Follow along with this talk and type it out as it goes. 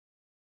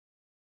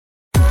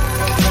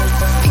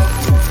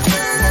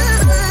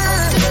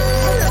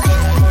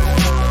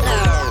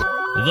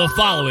The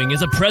following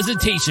is a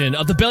presentation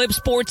of the Belly Up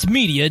Sports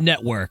Media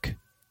Network.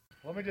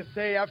 Let me just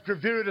say, after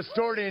viewing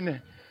distorting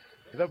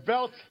the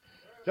belt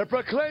to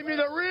proclaim me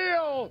the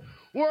real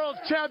world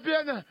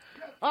champion,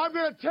 I'm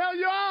going to tell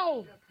you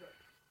all,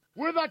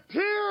 with a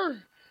tear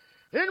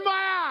in my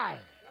eye,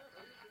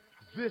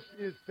 this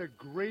is the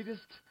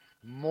greatest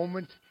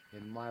moment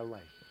in my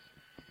life.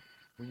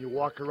 When you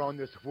walk around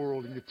this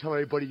world and you tell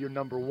everybody you're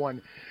number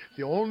one,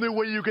 the only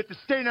way you get to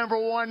stay number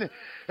one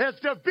is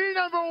to be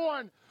number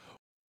one.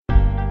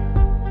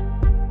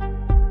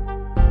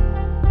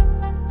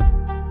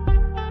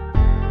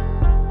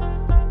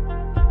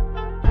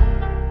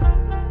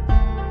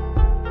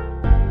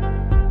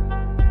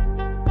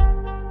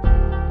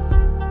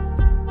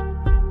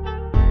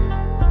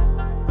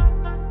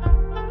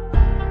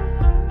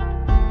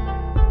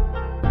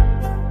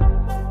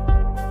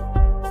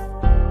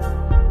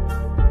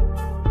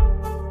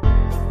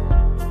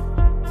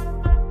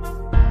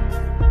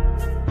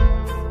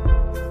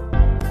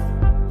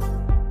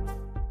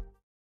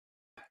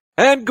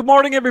 And good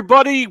morning,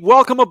 everybody.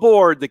 Welcome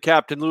aboard the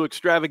Captain Lou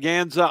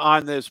Extravaganza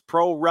on this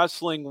Pro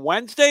Wrestling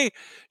Wednesday,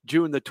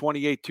 June the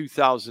 28th,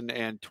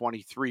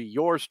 2023.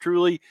 Yours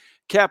truly,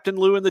 Captain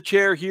Lou in the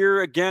chair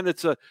here. Again,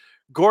 it's a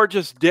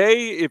gorgeous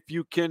day. If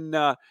you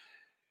can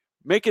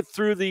make it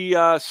through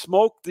the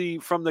smoke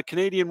from the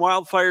Canadian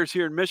wildfires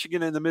here in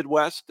Michigan and the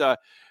Midwest,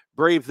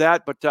 brave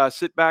that. But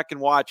sit back and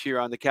watch here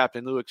on the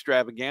Captain Lou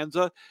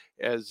Extravaganza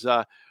as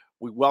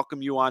we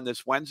welcome you on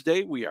this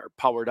Wednesday. We are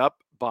powered up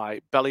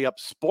by Belly Up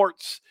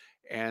Sports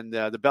and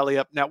the Belly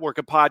Up Network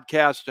of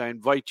podcasts. I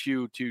invite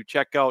you to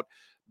check out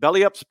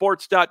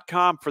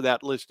bellyupsports.com for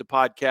that list of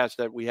podcasts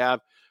that we have.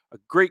 A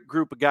great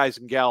group of guys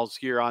and gals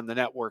here on the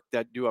network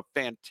that do a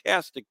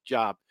fantastic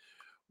job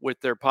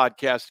with their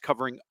podcast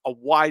covering a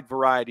wide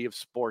variety of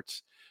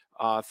sports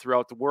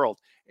throughout the world.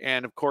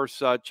 And, of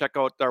course, check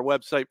out our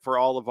website for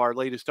all of our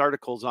latest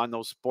articles on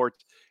those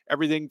sports.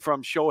 Everything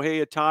from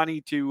Shohei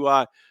Ohtani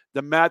to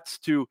the Mets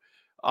to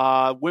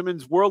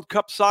Women's World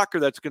Cup soccer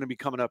that's going to be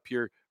coming up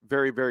here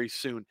very, very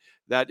soon.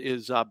 That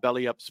is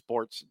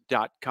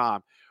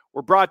bellyupsports.com.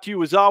 We're brought to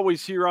you, as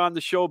always, here on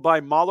the show by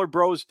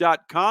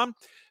MahlerBros.com.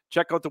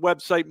 Check out the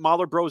website,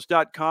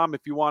 MahlerBros.com,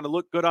 if you want to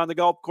look good on the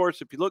golf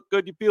course. If you look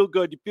good, you feel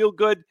good. You feel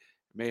good, it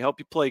may help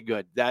you play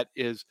good. That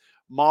is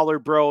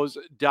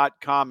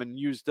MahlerBros.com, and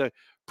use the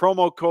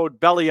promo code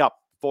BELLYUP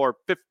for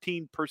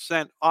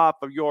 15% off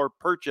of your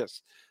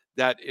purchase.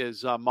 That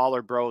is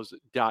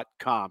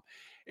MahlerBros.com.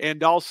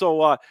 And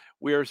also,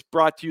 we are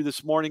brought to you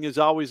this morning, as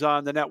always,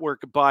 on the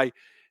network by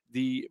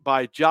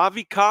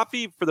Javi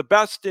Coffee for the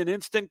best in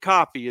instant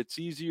coffee. It's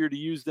easier to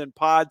use than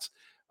pods.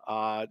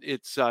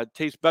 It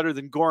tastes better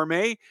than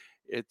gourmet.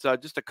 It's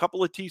just a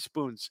couple of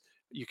teaspoons.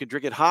 You can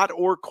drink it hot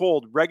or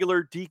cold,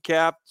 regular,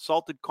 decaf,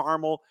 salted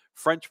caramel,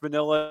 French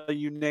vanilla,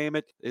 you name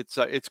it.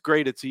 It's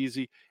great. It's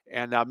easy.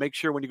 And make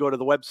sure when you go to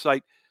the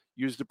website,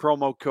 use the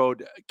promo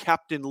code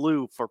Captain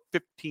Lou for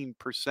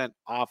 15%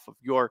 off of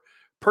your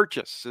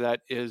purchase. That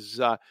is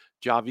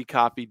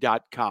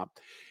javicoffee.com.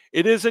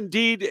 It is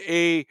indeed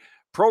a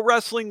Pro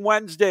Wrestling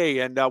Wednesday,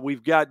 and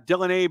we've got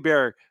Dylan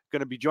Hebert going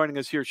to be joining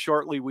us here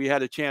shortly. We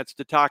had a chance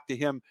to talk to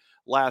him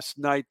last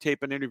night,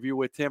 tape an interview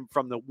with him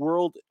from the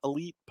World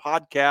Elite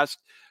podcast.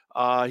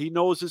 He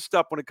knows his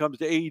stuff when it comes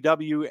to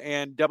AEW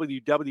and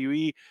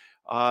WWE.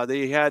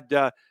 They had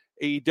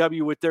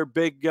AEW with their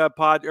big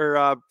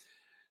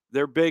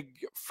their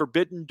big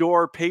Forbidden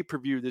Door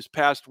pay-per-view this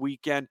past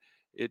weekend.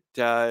 It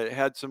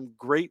had some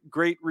great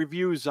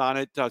reviews on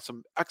it,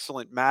 some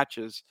excellent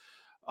matches.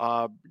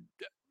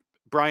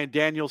 Bryan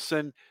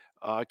Danielson,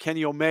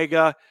 Kenny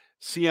Omega,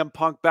 CM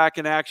Punk back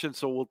in action.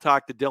 So we'll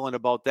talk to Dylan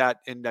about that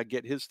and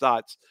get his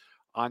thoughts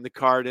on the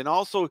card, and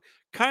also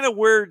kind of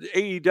where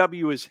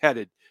AEW is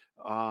headed.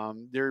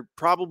 They're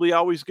probably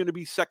always going to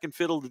be second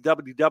fiddle to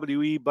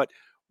WWE, but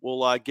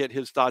we'll get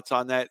his thoughts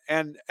on that,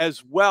 and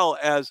as well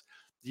as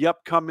the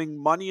upcoming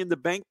Money in the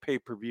Bank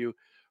pay-per-view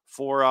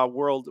for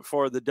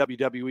the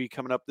WWE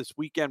coming up this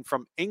weekend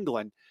from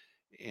England.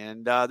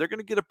 And they're going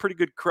to get a pretty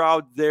good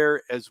crowd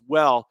there as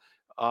well.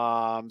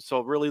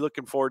 So really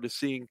looking forward to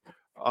seeing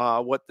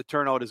what the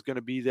turnout is going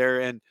to be there.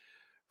 And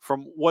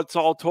from what's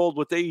all told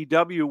with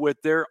AEW, with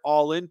their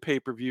All-In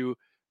pay-per-view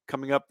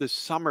coming up this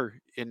summer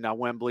in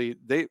Wembley,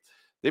 they've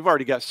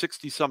already got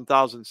 60-some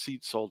thousand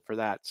seats sold for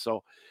that.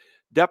 So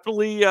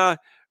definitely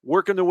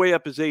working their way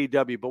up as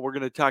AEW, but we're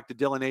going to talk to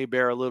Dylan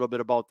Hebert a little bit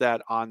about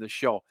that on the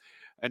show.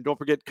 And don't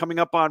forget, coming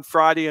up on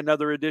Friday,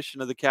 another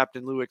edition of the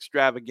Captain Lou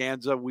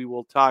Extravaganza. We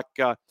will talk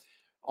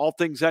all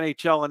things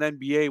NHL and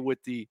NBA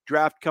with the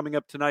draft coming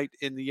up tonight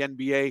in the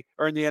NBA,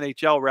 or in the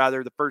NHL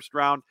rather, the first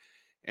round,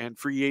 and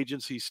free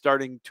agency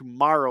starting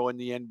tomorrow in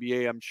the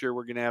NBA. I'm sure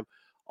we're going to have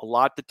a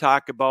lot to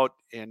talk about.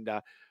 And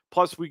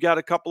plus, we got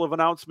a couple of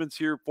announcements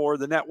here for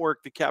the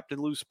network, the Captain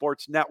Lou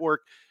Sports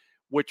Network,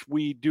 which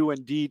we do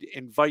indeed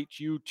invite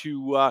you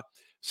to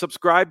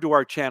subscribe to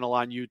our channel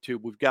on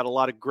YouTube. We've got a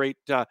lot of great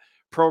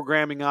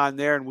programming on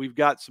there, and we've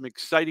got some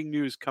exciting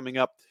news coming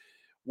up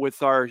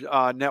with our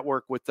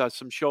network with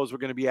some shows we're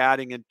going to be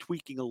adding and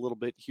tweaking a little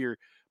bit here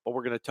but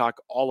we're going to talk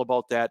all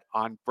about that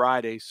on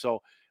Friday.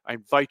 So I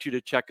invite you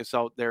to check us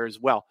out there as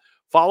well.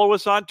 Follow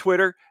us on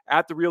Twitter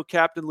at The Real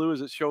Captain Lou,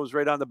 as it shows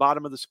right on the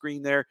bottom of the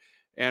screen there.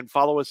 And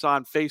follow us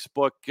on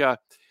Facebook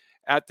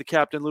at the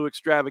Captain Lou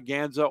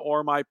Extravaganza,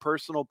 or my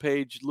personal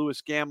page,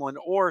 Louis Gamlin,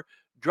 or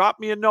drop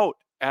me a note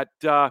at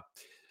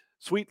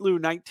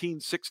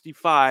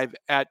sweetlou1965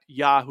 at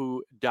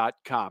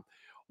yahoo.com.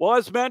 Well,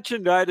 as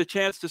mentioned, I had a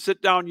chance to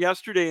sit down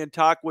yesterday and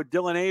talk with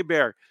Dylan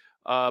Hebert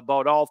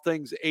about all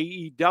things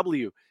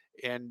AEW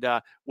and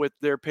with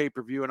their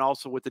pay-per-view, and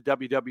also with the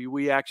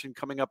WWE action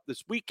coming up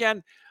this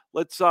weekend.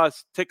 Let's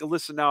take a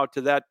listen now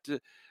to that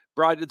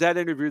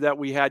interview that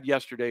we had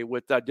yesterday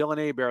with Dylan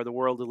Hebert, the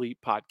World Elite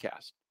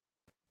Podcast.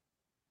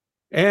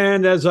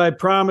 And as I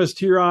promised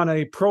here on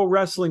a Pro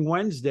Wrestling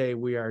Wednesday,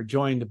 we are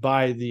joined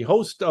by the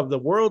host of the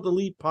World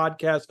Elite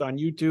Podcast on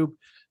YouTube,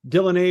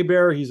 Dylan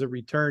Hebert. He's a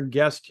return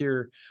guest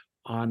here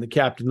on the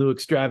Captain Lou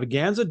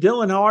Extravaganza.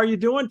 Dylan, how are you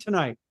doing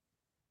tonight?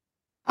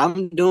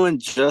 I'm doing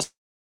just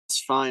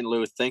fine,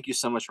 Lou. Thank you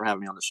so much for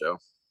having me on the show.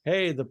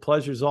 Hey, the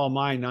pleasure's all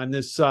mine on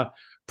this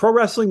Pro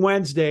Wrestling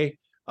Wednesday.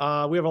 We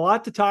have a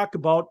lot to talk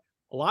about,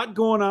 a lot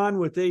going on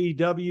with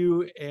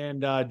AEW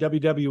and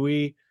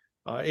WWE.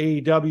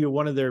 AEW,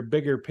 one of their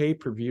bigger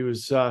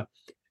pay-per-views.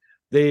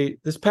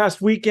 This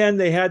past weekend,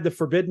 they had the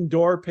Forbidden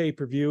Door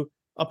pay-per-view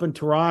up in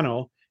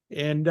Toronto,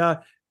 and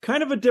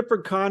kind of a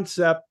different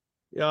concept,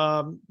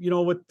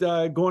 with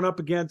going up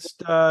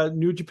against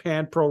New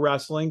Japan Pro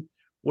Wrestling,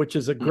 which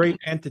is a great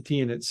entity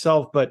in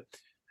itself. But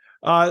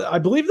I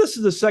believe this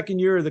is the second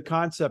year of the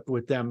concept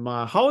with them.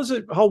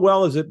 How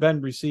well has it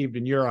been received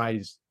in your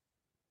eyes?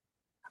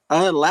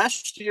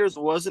 Last year's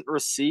wasn't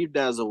received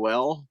as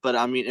well, but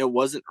I mean, it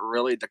wasn't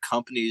really the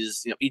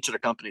company's, each of the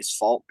company's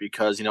fault,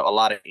 because, a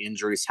lot of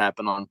injuries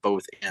happen on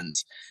both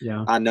ends.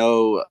 Yeah. I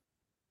know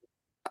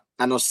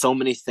so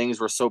many things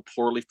were so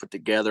poorly put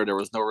together. There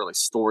was no really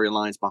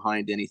storylines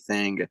behind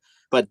anything,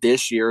 but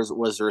this year's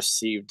was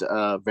received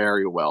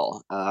very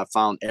well. I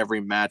found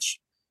every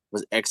match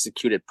was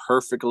executed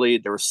perfectly.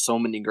 There were so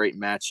many great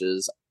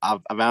matches.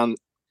 I've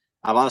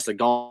honestly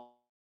gone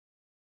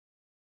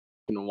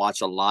and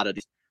watched a lot of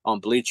these on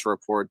Bleacher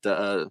Report,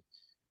 the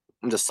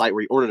site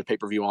where you ordered a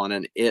pay-per-view on,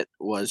 and it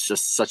was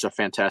just such a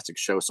fantastic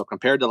show. So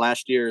compared to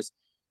last year's,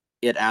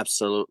 it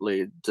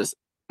absolutely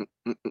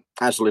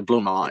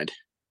blew my mind.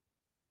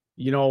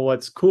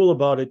 What's cool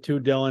about it too,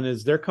 Dylan,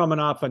 is they're coming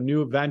off a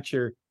new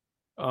venture,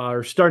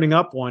 or starting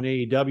up one.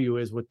 AEW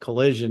is with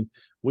Collision.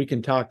 We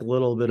can talk a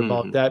little bit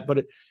about that, but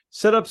it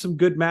set up some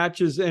good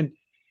matches. And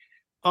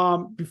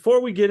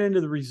before we get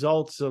into the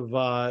results of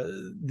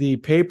the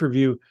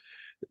pay-per-view,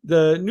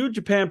 the New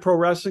Japan Pro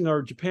Wrestling,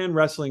 or Japan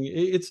Wrestling,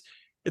 it's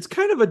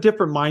kind of a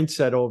different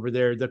mindset over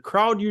there. The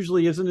crowd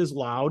usually isn't as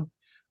loud.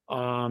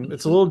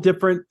 It's a little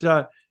different.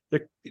 They're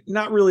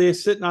not really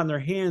sitting on their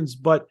hands,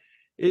 but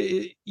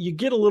you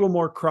get a little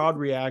more crowd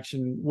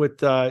reaction with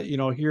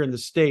here in the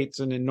States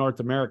and in North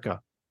America.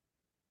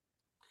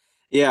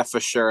 Yeah, for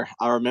sure.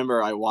 I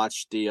remember I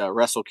watched the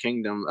Wrestle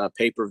Kingdom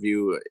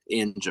pay-per-view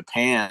in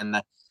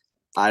Japan.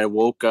 I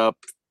woke up.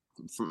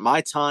 From my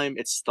time,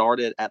 it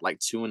started at like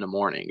 2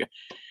 a.m,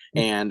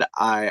 and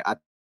I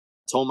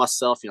told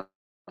myself,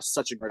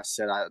 such a great. I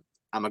said, I'm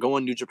gonna go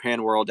on New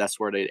Japan World. That's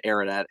where they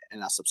air it at,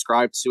 and I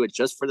subscribed to it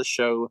just for the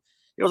show.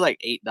 It was like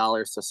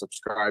 $8 to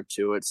subscribe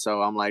to it,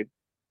 so I'm like,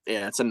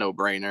 yeah, it's a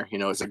no-brainer.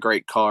 It's a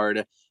great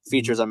card.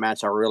 Features a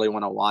match I really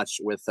want to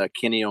watch with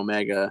Kenny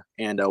Omega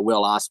and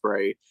Will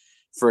Ospreay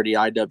for the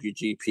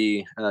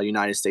IWGP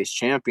United States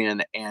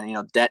Champion,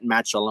 and that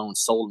match alone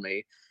sold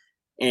me.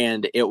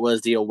 And it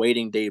was the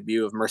awaiting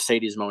debut of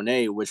Mercedes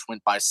Moné, which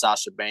went by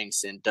Sasha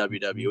Banks in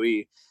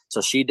WWE. So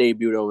she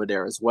debuted over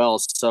there as well.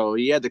 So,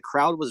 yeah, the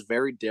crowd was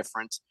very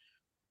different.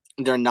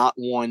 They're not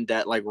one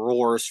that, like,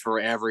 roars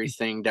for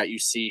everything that you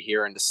see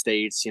here in the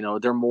States.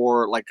 They're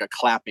more like a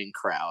clapping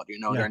crowd. They're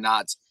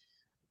not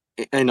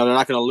they're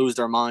not going to lose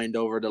their mind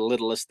over the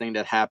littlest thing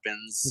that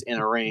happens in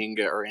a ring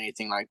or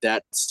anything like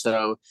that.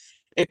 So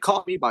it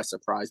caught me by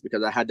surprise,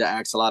 because I had to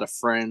ask a lot of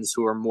friends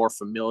who are more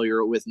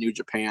familiar with New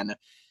Japan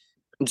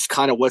just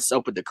kind of what's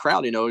up with the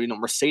crowd.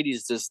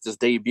 Mercedes just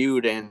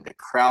debuted, and the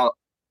crowd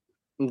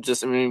it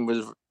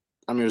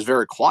was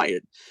very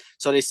quiet.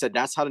 So they said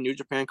that's how the New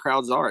Japan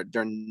crowds are.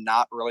 They're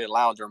not really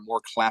loud. They're more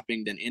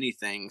clapping than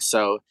anything.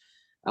 So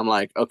I'm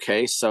like,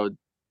 okay, so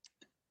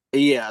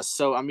yeah.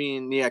 So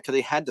because they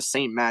had the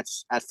same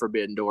match at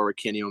Forbidden Door with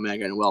Kenny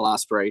Omega and Will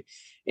Ospreay,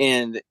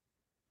 and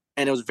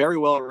it was very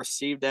well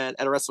received at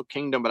Wrestle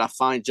Kingdom. But I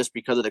find just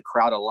because of the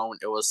crowd alone,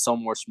 it was so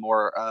much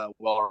more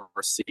well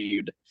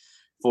received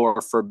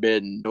for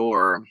Forbidden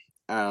Door.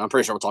 I'm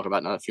pretty sure we'll talk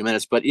about it in a few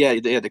minutes, but yeah,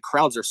 the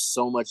crowds are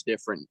so much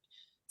different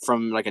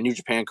from like a New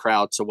Japan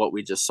crowd to what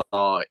we just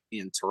saw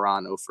in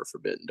Toronto for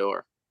Forbidden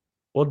Door.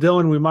 Well,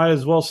 Dylan, we might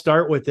as well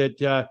start with it.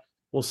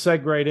 We'll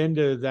seg right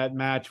into that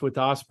match with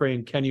Ospreay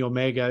and Kenny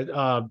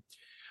Omega.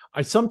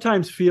 I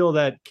sometimes feel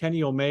that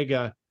Kenny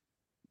Omega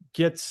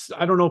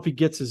I don't know if he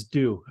gets his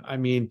due.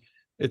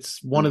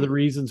 It's one of the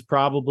reasons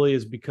probably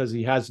is because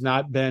he has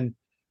not been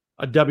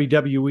a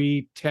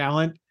WWE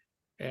talent.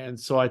 And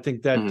so I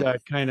think that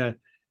kind of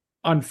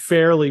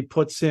unfairly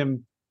puts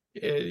him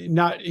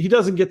he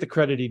doesn't get the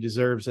credit he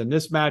deserves. And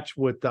this match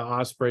with the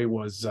Ospreay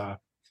was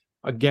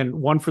again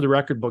one for the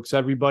record books.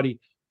 Everybody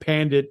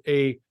panned it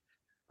a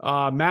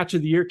match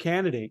of the year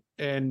candidate,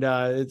 and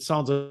it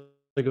sounds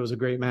like it was a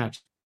great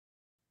match.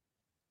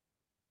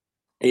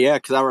 Yeah,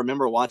 because I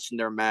remember watching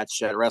their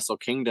match at Wrestle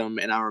Kingdom,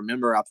 and I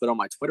remember I put on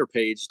my Twitter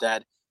page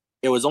that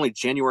it was only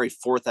January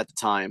 4th at the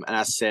time, and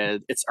I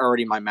said, it's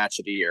already my match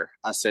of the year.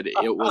 I said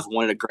it was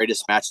one of the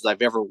greatest matches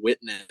I've ever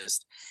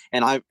witnessed.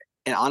 And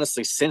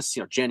honestly, since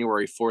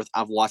January 4th,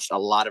 I've watched a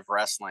lot of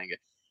wrestling.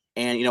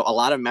 And a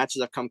lot of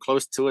matches have come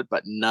close to it,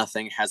 but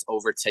nothing has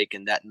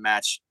overtaken that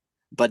match.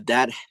 But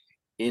that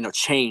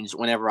changed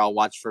whenever I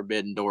watched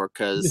Forbidden Door,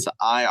 because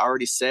I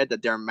already said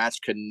that their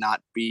match could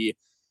not be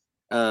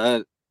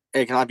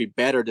it cannot be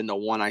better than the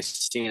one I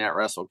seen at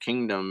Wrestle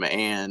Kingdom,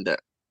 and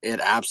it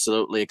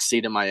absolutely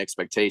exceeded my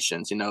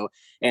expectations, and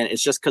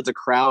it's just because the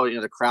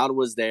crowd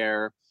was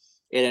there.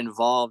 It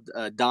involved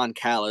Don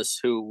Callis,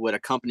 who would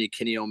accompany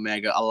Kenny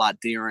Omega a lot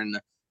during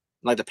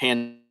like the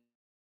pandemic.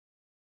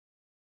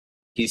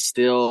 He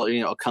still,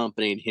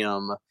 accompanied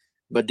him,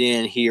 but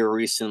then he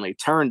recently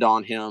turned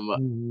on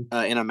him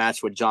in a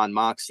match with John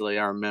Moxley,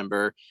 I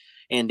remember.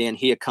 And then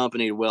he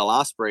accompanied Will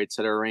Ospreay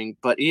to the ring.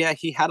 But yeah,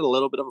 he had a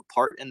little bit of a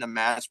part in the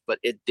match, but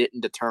it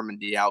didn't determine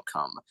the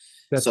outcome.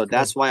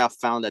 That's why I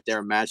found that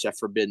their match at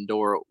Forbidden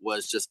Door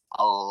was just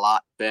a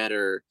lot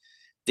better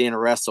than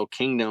Wrestle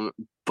Kingdom.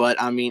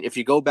 But I mean, if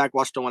you go back,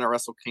 watch the one at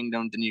Wrestle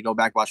Kingdom, then you go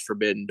back, watch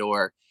Forbidden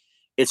Door,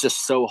 it's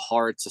just so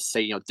hard to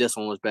say, this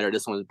one was better,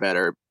 this one was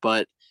better.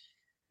 But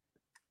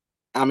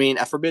I mean,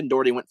 at Forbidden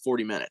Door, they went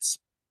 40 minutes.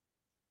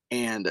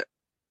 And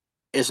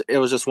it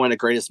was just one of the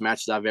greatest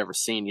matches I've ever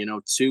seen.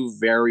 Two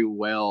very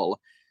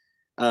well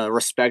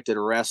respected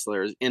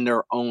wrestlers in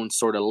their own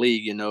sort of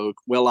league.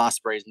 Will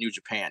Ospreay's New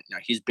Japan.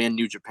 He's been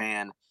New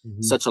Japan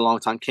such a long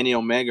time. Kenny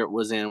Omega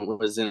is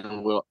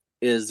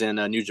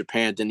in New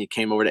Japan. Then he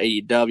came over to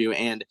AEW,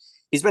 and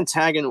he's been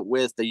tagging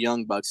with the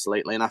Young Bucks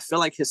lately. And I feel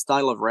like his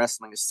style of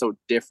wrestling is so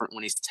different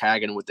when he's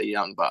tagging with the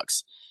Young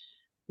Bucks.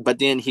 But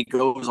then he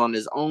goes on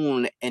his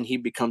own, and he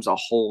becomes a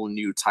whole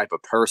new type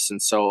of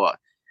person. So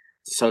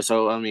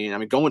I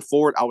mean, going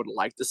forward, I would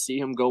like to see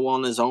him go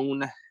on his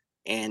own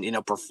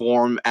and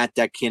perform at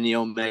that Kenny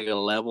Omega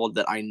level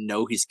that I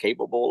know he's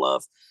capable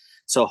of.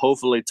 So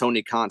hopefully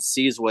Tony Khan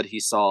sees what he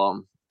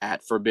saw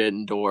at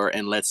Forbidden Door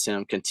and lets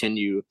him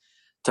continue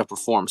to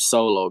perform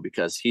solo,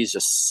 because he's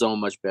just so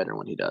much better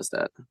when he does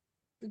that.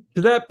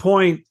 To that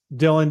point,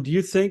 Dylan, do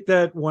you think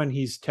that when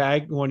he's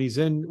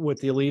in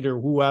with the Elite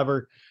or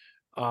whoever,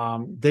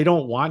 they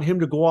don't want him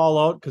to go all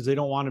out because they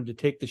don't want him to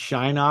take the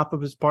shine off of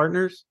his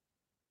partners?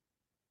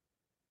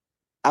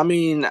 I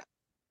mean,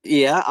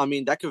 yeah,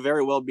 that could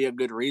very well be a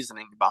good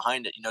reasoning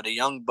behind it. The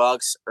Young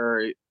Bucks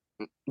are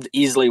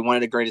easily one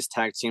of the greatest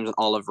tag teams in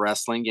all of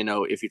wrestling.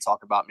 If you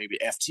talk about maybe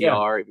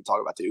FTR, if you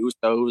talk about the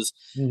Usos,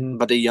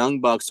 but the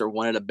Young Bucks are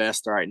one of the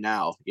best right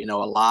now. A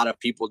lot of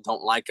people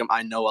don't like them.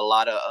 I know a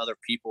lot of other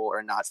people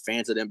are not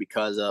fans of them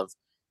because of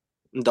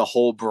the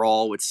whole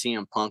brawl with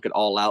CM Punk at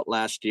All Out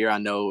last year. I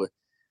know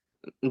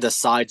the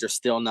sides are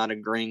still not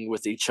agreeing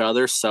with each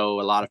other,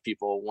 so a lot of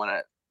people want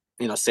to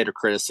say their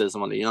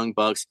criticism on the Young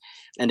Bucks.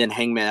 And then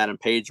Hangman Adam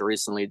Page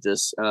recently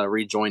just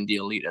rejoined the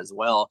Elite as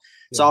well.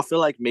 Yeah. So I feel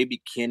like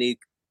maybe Kenny,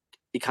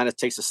 he kind of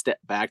takes a step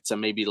back to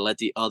maybe let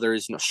the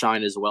others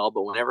shine as well.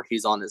 But whenever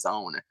he's on his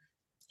own,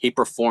 he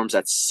performs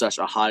at such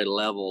a high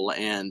level.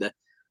 And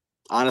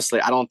honestly,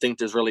 I don't think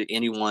there's really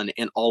anyone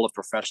in all of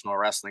professional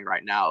wrestling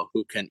right now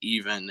who can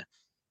even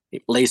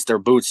lace their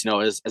boots,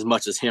 as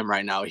much as him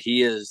right now.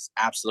 He is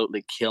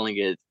absolutely killing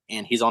it,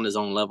 and he's on his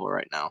own level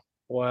right now.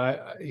 Well,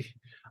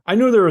 I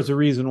knew there was a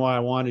reason why I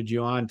wanted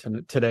you on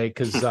today,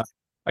 because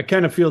I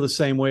kind of feel the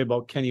same way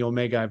about Kenny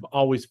Omega. I've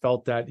always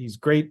felt that he's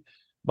great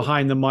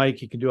behind the mic.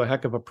 He can do a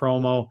heck of a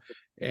promo,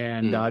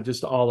 and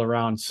just all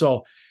around.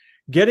 So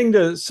getting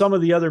to some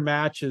of the other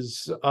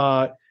matches,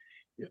 the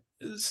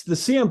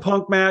CM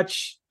Punk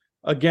match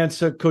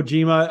against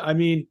Kojima. I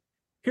mean,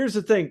 here's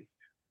the thing.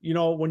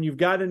 When you've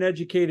got an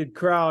educated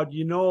crowd,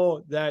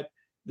 that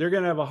they're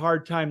going to have a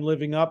hard time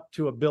living up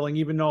to a billing,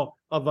 even though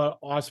of an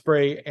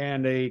Ospreay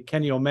and a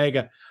Kenny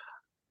Omega.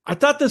 I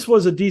thought this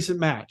was a decent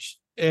match.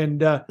 And,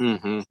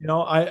 CM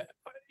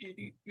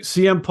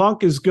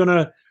Punk is going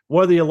to,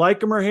 whether you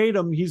like him or hate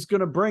him, he's going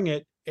to bring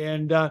it.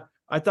 And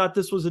I thought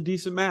this was a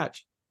decent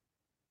match.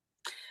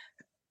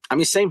 I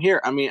mean, same here.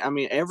 I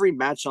mean, every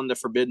match on the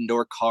Forbidden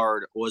Door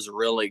card was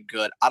really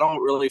good. I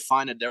don't really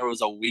find that there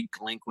was a weak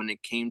link when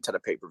it came to the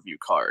pay-per-view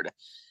card.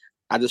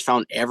 I just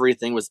found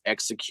everything was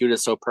executed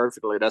so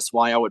perfectly. That's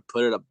why I would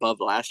put it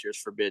above last year's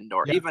Forbidden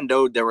Door, even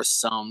though there was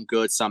some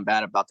good, some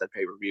bad about that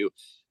pay-per-view.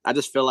 I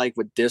just feel like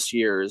with this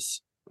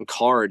year's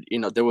card,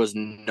 there was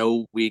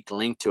no weak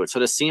link to it. So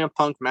the CM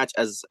Punk match,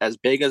 as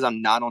big as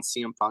I'm not on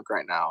CM Punk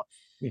right now,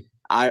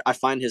 I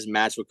find his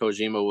match with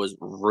Kojima was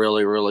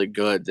really, really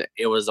good.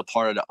 It was a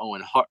part of the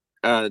Owen Hart,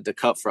 the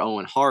Cup for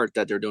Owen Hart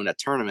that they're doing that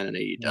tournament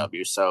in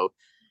AEW. So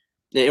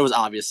it was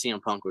obvious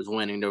CM Punk was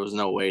winning. There was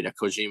no way that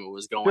Kojima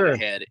was going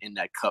ahead in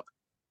that cup.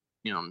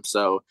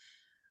 So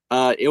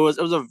it was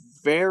a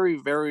very,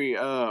 very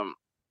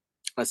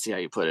let's see how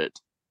you put it.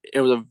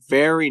 It was a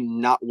very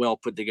not well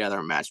put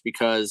together match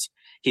because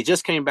he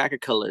just came back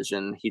at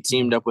Collision. He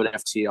teamed up with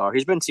FTR.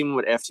 He's been teaming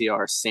with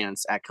FTR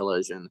since at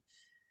Collision.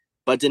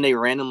 But then they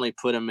randomly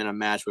put him in a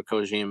match with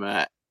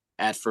Kojima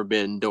at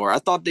Forbidden Door. I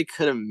thought they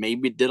could have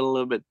maybe did a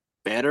little bit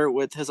better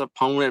with his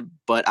opponent,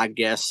 but I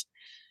guess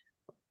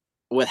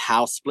with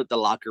how split the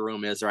locker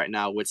room is right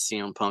now with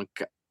CM Punk,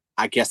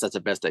 I guess that's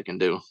the best they can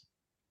do.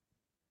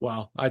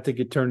 Wow, I think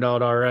it turned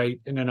out all right.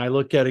 And then I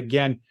look at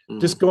again,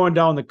 just going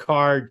down the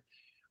card,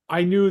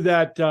 I knew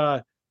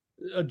that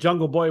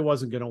Jungle Boy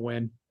wasn't going to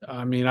win.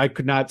 I mean, I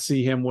could not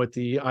see him with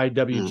the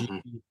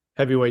IWGP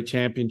Heavyweight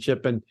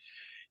Championship, and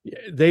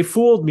they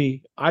fooled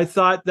me. I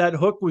thought that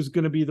Hook was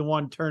going to be the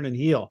one turning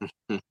heel.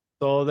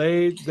 So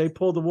they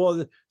pulled the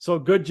wool. So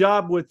good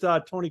job with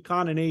Tony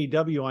Khan and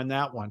AEW on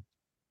that one.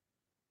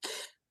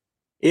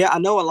 Yeah, I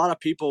know a lot of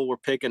people were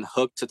picking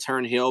Hook to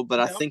turn heel, but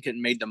I think it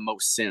made the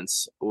most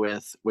sense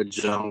with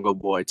Jungle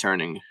Boy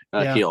turning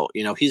heel.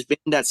 He's been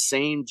that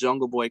same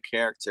Jungle Boy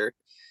character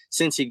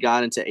since he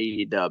got into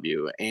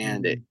AEW,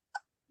 and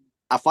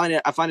I find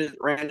it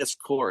ran its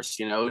course.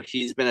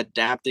 He's been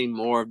adapting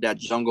more of that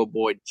Jungle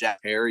Boy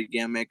Jack Perry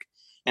gimmick,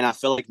 and I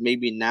feel like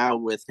maybe now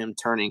with him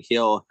turning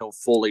heel, he'll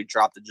fully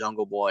drop the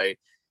Jungle Boy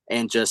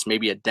and just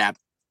maybe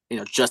adapt,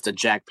 just a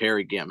Jack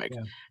Perry gimmick.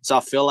 Yeah. So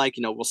I feel like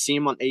we'll see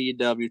him on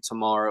AEW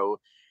tomorrow,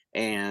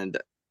 and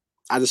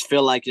I just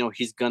feel like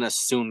he's gonna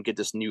soon get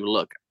this new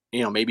look.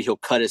 Maybe he'll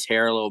cut his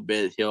hair a little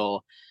bit.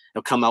 He'll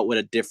come out with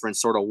a different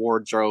sort of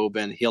wardrobe,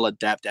 and he'll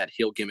adapt that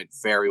heel gimmick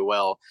very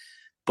well.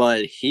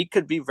 But he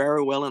could be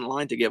very well in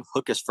line to give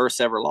Hook his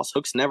first ever loss.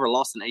 Hook's never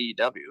lost in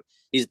AEW.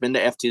 He's been the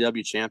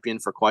FTW champion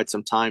for quite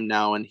some time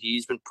now, and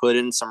he's been put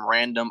in some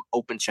random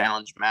open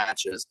challenge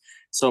matches.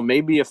 So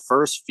maybe a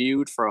first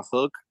feud for a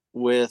Hook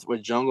with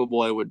Jungle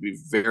Boy would be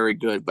very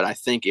good, but I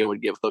think it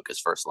would give Hook his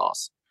first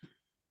loss.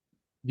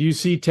 Do you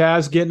see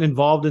Taz getting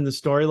involved in the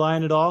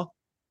storyline at all?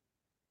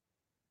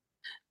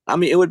 I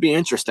mean, it would be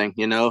interesting,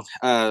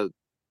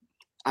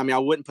 I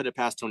wouldn't put it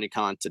past Tony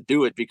Khan to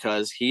do it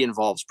because he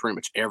involves pretty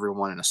much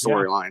everyone in a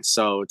storyline.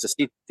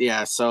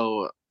 Yeah. So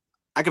so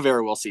I could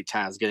very well see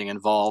Taz getting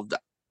involved.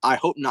 I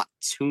hope not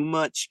too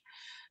much,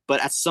 but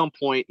at some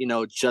point,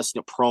 just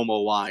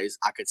promo wise,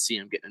 I could see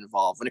him getting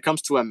involved. When it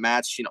comes to a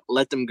match,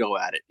 let them go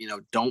at it.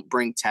 Don't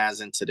bring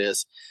Taz into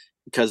this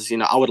because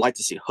I would like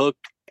to see Hook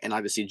and I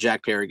would see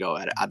Jack Perry go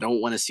at it. I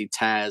don't want to see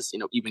Taz,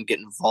 even get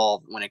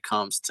involved when it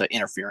comes to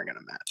interfering in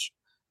a match.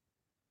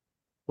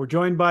 We're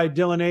joined by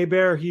Dylan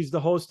Hebert. He's the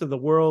host of the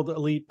World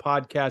Elite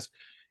Podcast.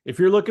 If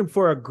you're looking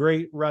for a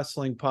great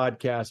wrestling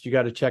podcast, you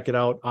got to check it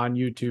out on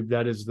YouTube.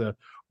 That is the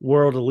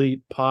World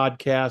Elite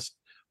Podcast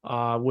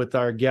with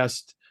our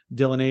guest,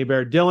 Dylan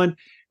Hebert. Dylan,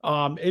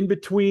 in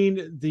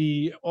between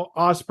the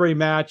Ospreay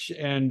match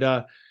and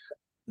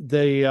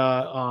the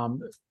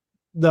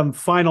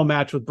final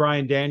match with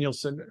Bryan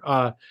Danielson,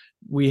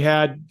 we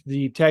had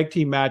the tag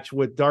team match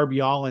with Darby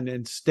Allin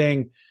and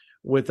Sting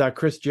with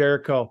Chris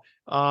Jericho.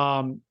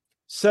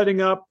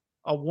 Setting up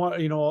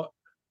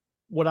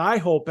what I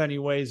hope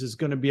anyways is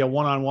going to be a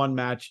one-on-one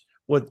match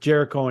with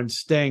Jericho and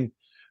Sting.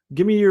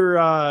 Give me your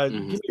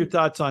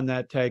thoughts on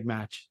that tag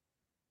match.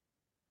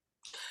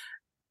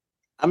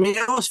 I mean,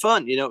 it was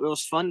fun. It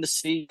was fun to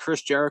see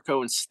Chris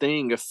Jericho and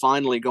Sting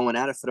finally going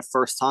at it for the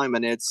first time,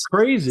 and it's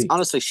crazy. It's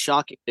honestly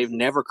shocking. They've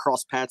never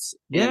crossed paths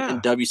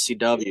in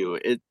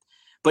WCW.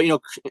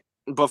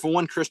 But for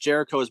one, Chris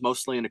Jericho is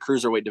mostly in the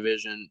cruiserweight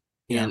division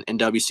in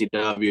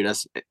WCW.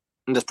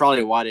 That's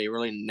probably why they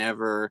really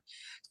never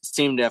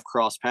seem to have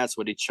crossed paths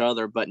with each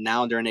other. But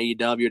now they're in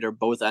AEW. They're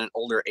both at an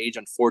older age,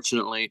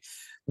 unfortunately.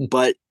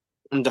 But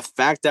the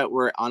fact that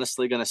we're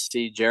honestly going to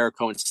see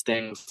Jericho and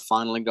Sting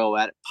finally go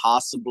at it,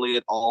 possibly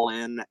at All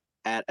In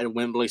at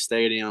Wembley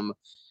Stadium,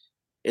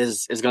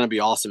 is going to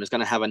be awesome. It's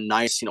going to have a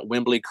nice,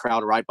 Wembley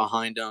crowd right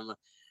behind them.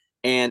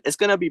 And it's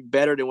going to be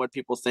better than what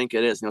people think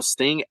it is.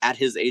 Sting at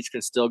his age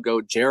can still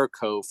go.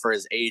 Jericho for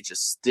his age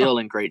is still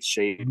in great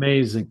shape.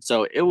 Amazing.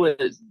 So it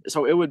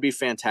would be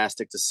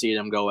fantastic to see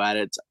them go at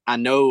it. I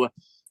know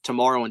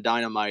tomorrow on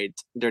Dynamite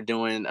they're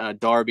doing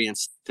Darby and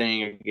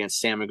Sting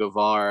against Sammy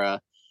Guevara,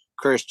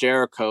 Chris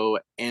Jericho,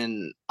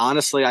 and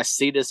honestly, I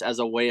see this as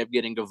a way of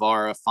getting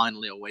Guevara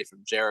finally away from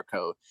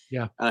Jericho.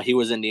 Yeah, he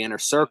was in the Inner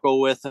Circle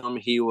with him.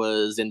 He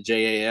was in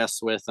JAS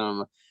with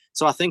him.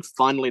 So I think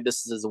finally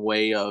this is a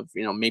way of,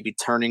 maybe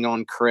turning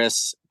on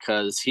Chris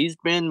because he's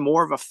been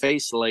more of a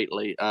face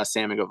lately,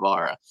 Sammy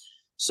Guevara.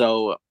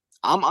 So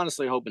I'm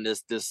honestly hoping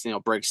this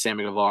breaks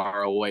Sammy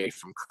Guevara away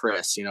from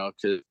Chris,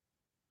 because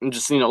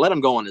just, let him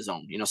go on his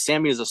own.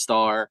 Sammy is a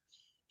star.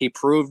 He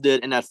proved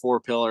it in that 4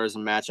 Pillars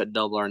match at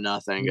Double or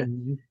Nothing.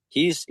 Mm-hmm.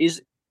 He's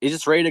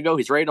just ready to go.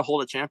 He's ready to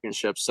hold a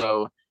championship.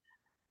 So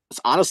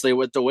honestly,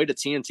 with the way the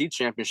TNT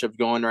championship's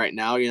going right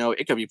now,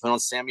 it could be put on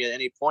Sammy at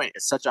any point.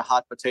 It's such a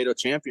hot potato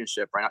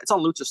championship right now. It's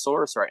on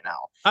Luchasaurus right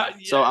now.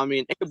 So, I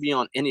mean, it could be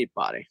on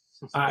anybody.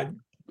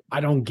 I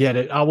don't get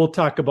it. I will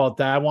talk about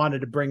that. I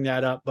wanted to bring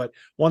that up, but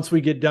once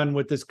we get done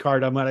with this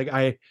card,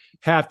 I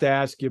have to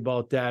ask you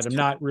about that. I'm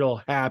not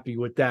real happy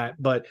with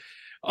that. But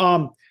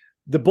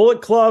the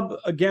Bullet Club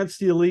against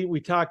the Elite, we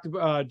talked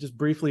just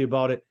briefly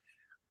about it.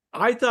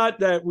 I thought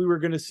that we were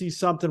going to see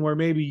something where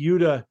maybe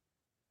Yuta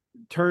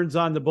turns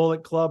on the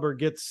Bullet Club or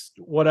gets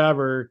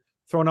whatever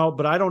thrown out,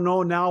 but I don't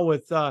know now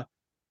with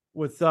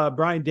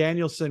Bryan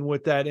Danielson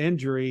with that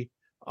injury.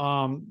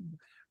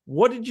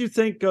 What did you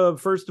think of,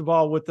 first of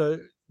all, with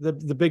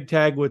the big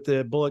tag with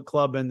the Bullet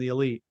Club and the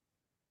Elite?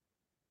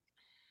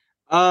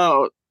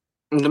 The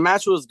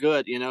match was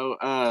good,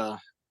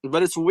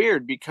 but it's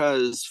weird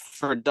because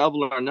for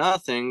Double or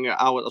Nothing,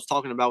 I was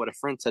talking about with a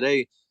friend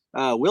today.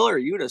 Wheeler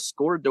Yuta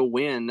scored the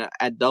win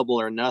at Double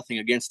or Nothing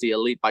against the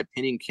Elite by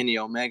pinning Kenny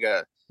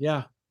Omega.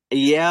 Yeah,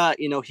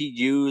 he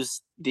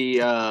used he's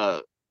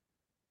a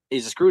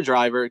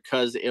screwdriver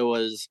because it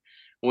was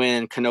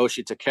when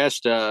Kenoshi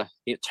Takeshita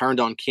turned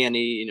on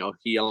Kenny.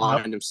 He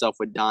aligned himself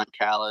with Don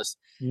Callis,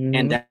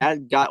 and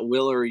that got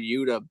Wheeler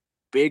Yuta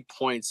big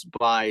points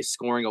by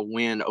scoring a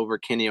win over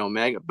Kenny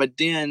Omega. But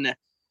then,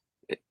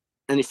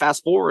 and he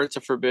fast forward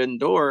to Forbidden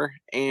Door,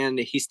 and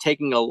he's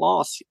taking a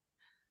loss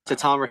to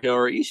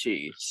Tomohiro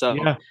Ishii. So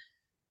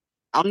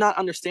I'm not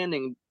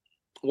understanding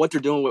what they're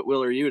doing with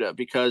Wheeler Yuta,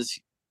 because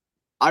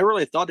I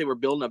really thought they were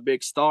building a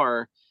big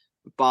star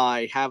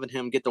by having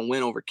him get the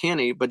win over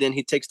Kenny, but then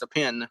he takes the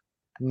pin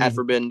at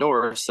Forbidden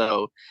Door.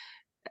 So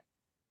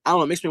I don't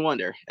know. It makes me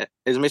wonder.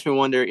 It makes me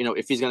wonder,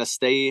 if he's going to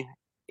stay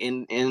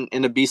in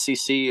the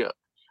BCC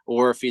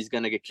or if he's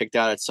going to get kicked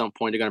out at some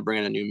point. They're going to bring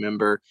in a new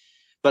member.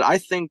 But I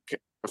think,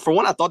 for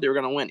one, I thought they were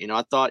going to win.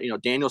 I thought,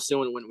 Danielson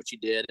would win, which he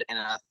did, and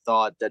I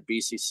thought that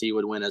BCC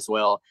would win as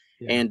well,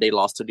 and they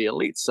lost to the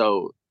Elite.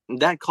 So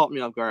that caught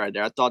me off guard right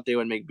there. I thought they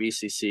would make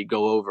BCC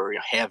go over,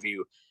 have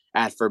you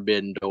at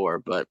Forbidden Door,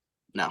 but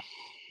no.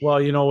 Well,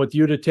 with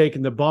Yuta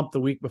taking the bump the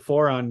week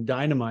before on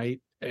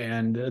Dynamite,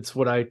 and that's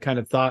what I kind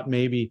of thought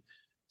maybe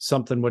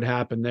something would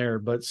happen there.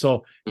 But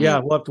so,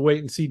 we'll have to wait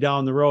and see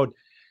down the road.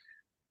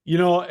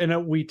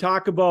 And we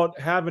talk about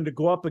having to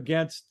go up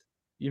against,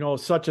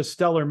 such a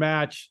stellar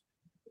match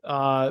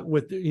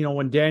with,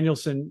 when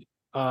Danielson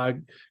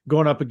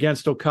going up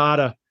against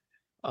Okada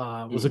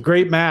was a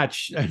great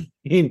match. I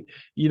mean,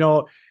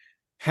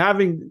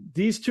 having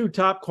these two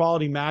top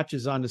quality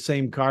matches on the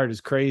same card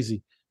is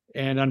crazy.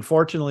 And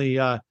unfortunately,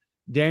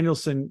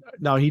 Danielson,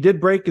 now he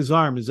did break his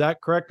arm. Is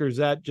that correct? Or is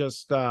that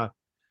just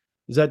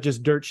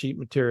dirt sheet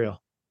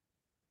material?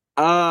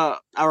 I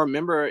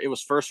remember it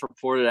was first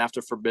reported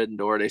after Forbidden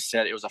Door. They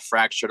said it was a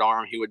fractured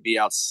arm. He would be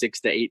out 6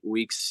 to 8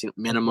 weeks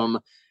minimum.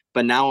 Okay.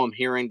 But now I'm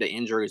hearing the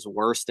injury is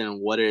worse than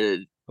what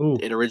it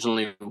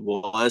originally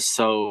was.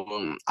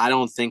 So I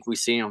don't think we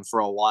see him for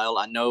a while.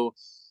 I know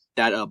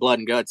that Blood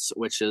and Guts,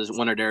 which is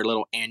one of their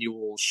little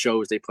annual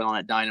shows they put on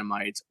at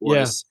Dynamite,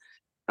 was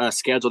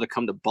scheduled to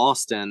come to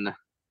Boston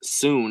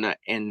soon.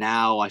 And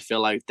now I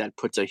feel like that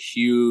puts a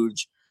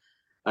huge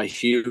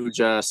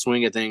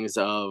swing of things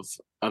of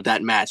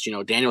that match.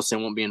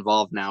 Danielson won't be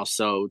involved now.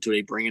 So do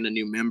they bring in a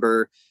new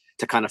member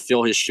to kind of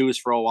fill his shoes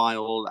for a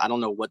while? I don't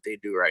know what they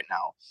do right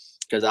now,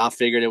 because I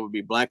figured it would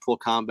be Blackpool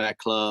Combat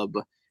Club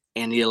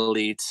and the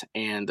Elite.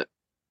 And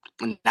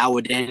now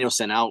with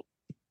Danielson out,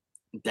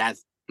 that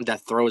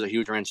throws a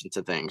huge wrench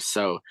into things.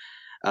 So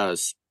I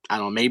don't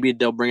know, maybe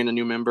they'll bring in a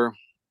new member,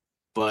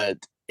 but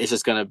it's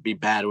just going to be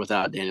bad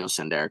without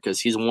Danielson there, because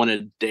he's one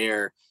of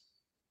their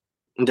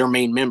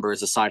main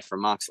members aside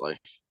from Moxley.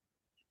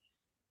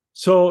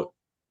 So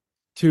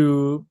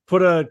to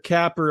put a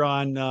capper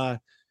on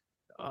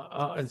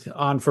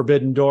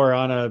Forbidden Door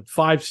on a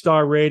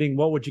 5-star rating,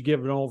 what would you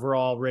give an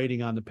overall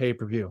rating on the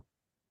pay-per-view?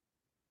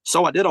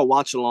 So I did a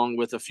watch along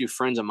with a few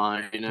friends of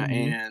mine,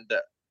 and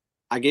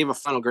I gave a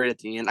final grade at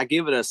the end. I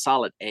gave it a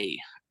solid A,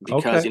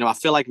 because, I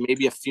feel like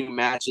maybe a few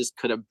matches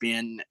could have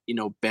been,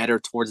 better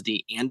towards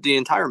the end. The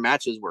entire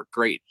matches were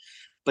great,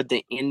 but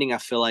the ending, I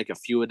feel like a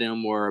few of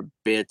them were a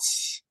bit,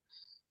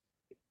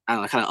 I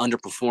don't know, kind of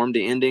underperformed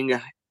the ending,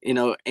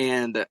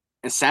 and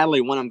sadly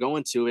what I'm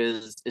going to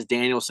is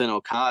Danielson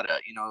Okada.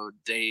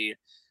 They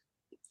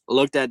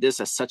looked at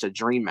this as such a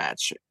dream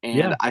match,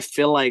 and I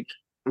feel like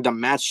the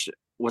match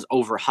was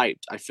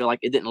overhyped. I feel like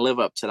it didn't live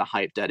up to the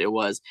hype that it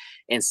was,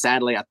 and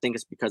sadly I think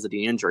it's because of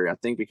the injury. I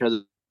think because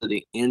of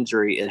the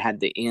injury, it had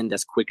to end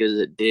as quick as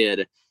it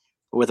did,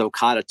 with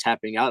Okada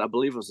tapping out. I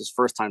believe it was his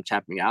first time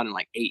tapping out in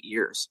like 8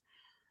 years.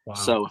 Wow.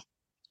 So,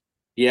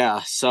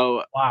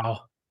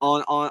 wow.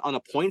 On a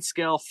point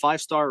scale,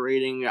 5-star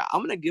rating,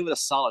 I'm gonna give it a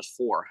solid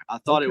 4. I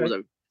thought it was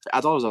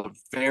a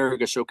very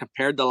good show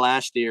compared to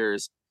last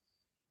year's.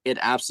 It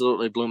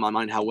absolutely blew my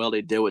mind how well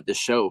they did with the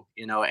show,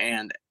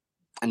 and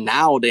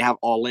now they have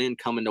All In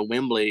coming to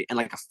Wembley, and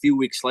like a few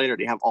weeks later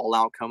they have All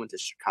Out coming to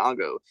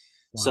Chicago.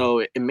 Wow. So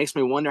it makes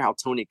me wonder how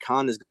Tony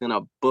Khan is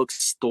gonna book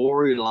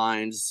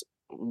storylines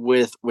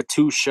with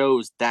 2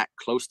 shows that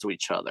close to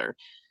each other.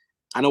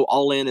 I know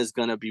All In is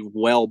going to be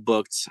well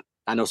booked.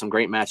 I know some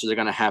great matches are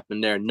going to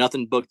happen there.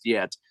 Nothing booked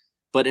yet.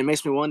 But it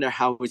makes me wonder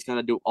how he's going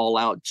to do All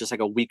Out just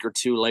like a week or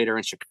 2 later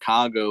in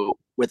Chicago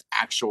with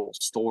actual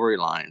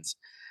storylines.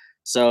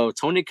 So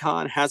Tony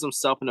Khan has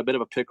himself in a bit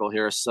of a pickle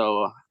here.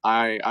 So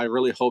I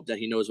really hope that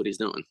he knows what he's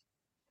doing.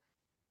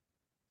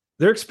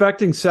 They're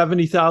expecting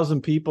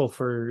 70,000 people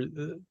for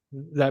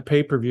that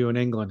pay-per-view in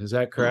England. Is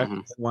that correct?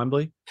 At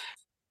Wembley?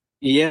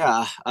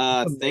 Yeah,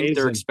 I think they're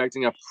Amazing.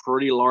 expecting a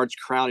pretty large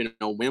crowd.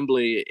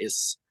 Wembley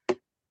is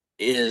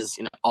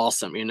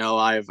awesome.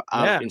 I've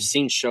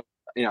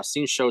Yeah.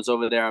 seen shows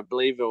over there. I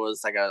believe it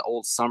was like an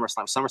old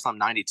SummerSlam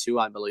 '92,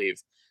 I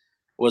believe,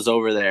 was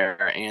over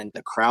there, and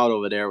the crowd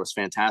over there was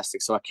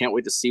fantastic. So I can't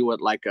wait to see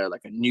what like a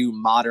new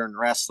modern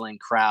wrestling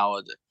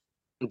crowd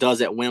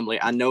does at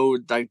Wembley. I know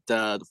like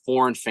the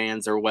foreign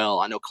fans are well.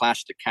 I know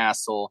Clash at the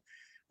Castle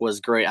was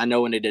great. I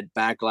know when they did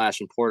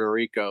Backlash in Puerto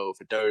Rico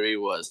for WWE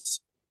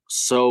was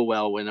so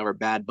well whenever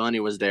Bad Bunny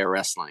was there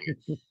wrestling.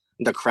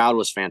 The crowd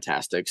was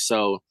fantastic.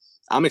 So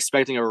I'm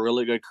expecting a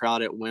really good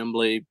crowd at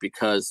Wembley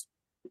because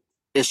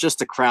it's just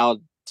the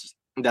crowd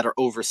that are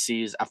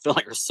overseas. I feel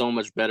like are so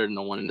much better than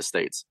the one in the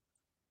States.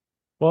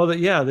 Well,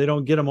 they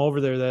don't get them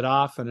over there that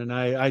often, and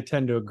I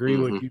tend to agree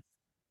with you.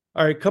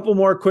 All right, a couple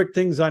more quick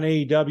things on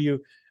AEW.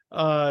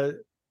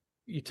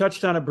 You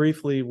touched on it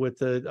briefly with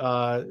the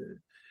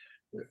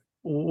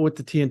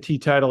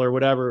TNT title or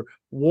whatever.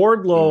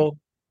 Wardlow,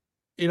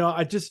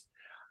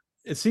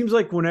 it seems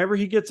like whenever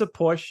he gets a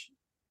push,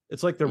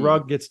 it's like the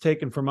rug gets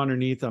taken from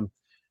underneath him.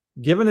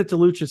 Giving it to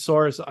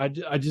Luchasaurus,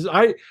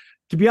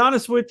 to be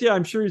honest with you,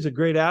 I'm sure he's a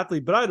great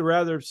athlete, but I'd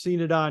rather have seen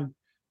it on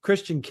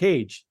Christian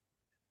Cage.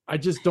 I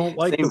just don't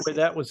like the way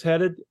that was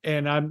headed,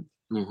 and I'm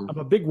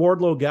a big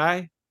Wardlow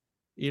guy.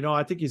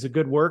 I think he's a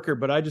good worker,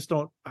 but I just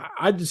don't.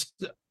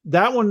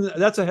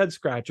 That's a head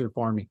scratcher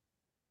for me.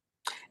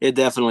 It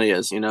definitely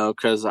is,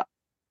 because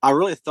I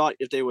really thought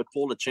if they would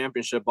pull the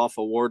championship off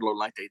of Wardlow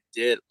like they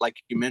did, like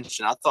you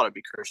mentioned, I thought it'd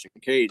be Christian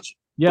Cage.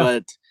 Yeah.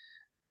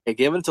 But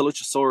giving to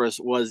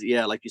Luchasaurus was,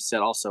 like you said,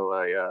 also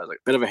a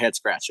bit of a head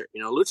scratcher.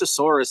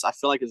 Luchasaurus, I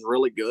feel like is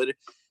really good,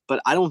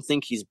 but I don't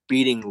think he's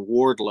beating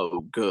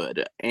Wardlow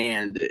good.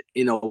 And,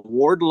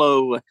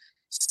 Wardlow,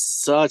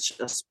 such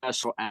a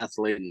special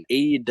athlete. And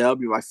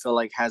AEW, I feel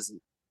like, has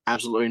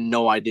absolutely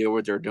no idea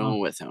what they're doing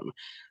with him.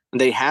 And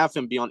they have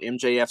him be on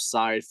MJF's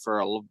side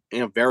for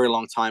a very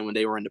long time when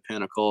they were in the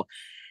Pinnacle.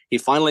 He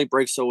finally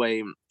breaks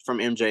away from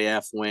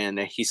MJF when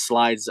he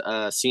slides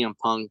CM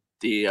Punk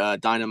the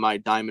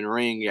Dynamite Diamond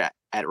Ring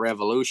at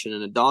Revolution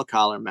in a dog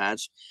collar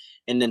match.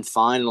 And then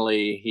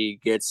finally he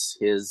gets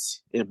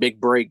his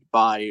big break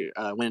by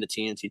winning the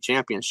TNT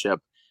Championship.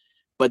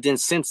 But then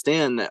since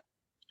then,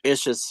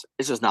 it's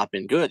just not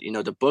been good.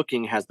 The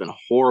booking has been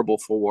horrible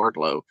for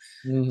Wardlow.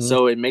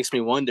 So it makes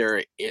me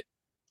wonder,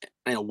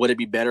 would it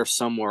be better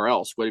somewhere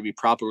else? Would it be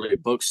properly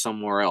booked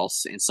somewhere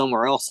else? And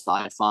somewhere else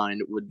I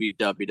find would be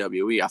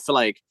WWE. I feel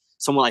like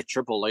someone like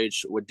Triple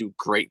H would do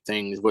great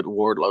things with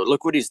Wardlow.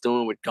 Look what he's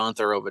doing with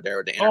Gunther over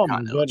there, the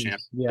Intercontinental Champion.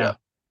 Yeah,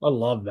 I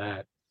love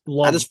that.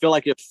 I just feel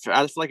like if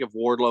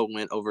Wardlow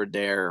went over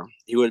there,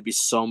 he would be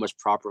so much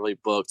properly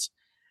booked,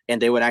 and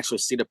they would actually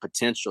see the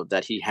potential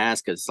that he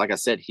has. Because, like I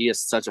said, he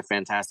is such a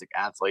fantastic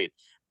athlete.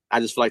 I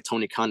just feel like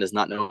Tony Khan does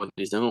not know what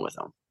he's doing with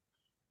him.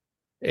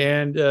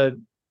 And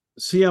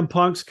CM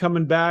Punk's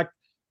coming back.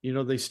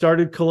 They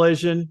started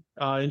Collision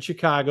in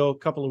Chicago a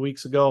couple of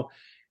weeks ago.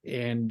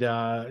 And,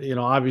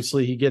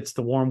 obviously he gets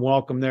the warm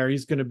welcome there.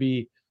 He's going to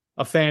be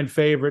a fan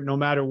favorite no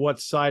matter what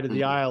side of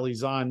the aisle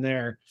he's on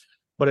there.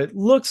 But it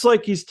looks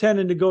like he's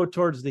tending to go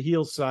towards the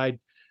heel side.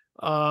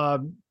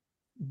 What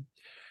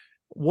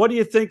do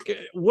you think?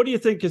 What do you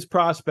think his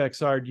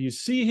prospects are? Do you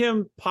see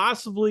him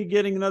possibly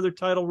getting another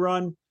title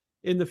run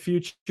in the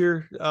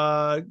future,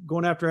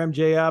 going after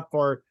MJF,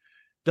 or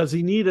does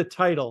he need a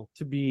title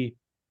to be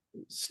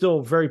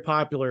still very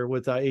popular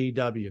with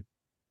AEW?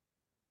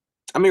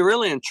 I mean,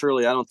 really and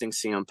truly, I don't think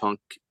CM Punk.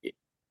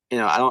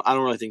 I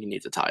don't really think he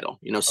needs a title.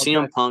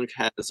 CM Punk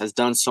has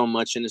done so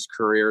much in his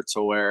career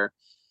to where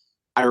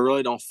I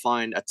really don't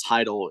find a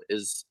title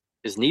is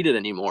needed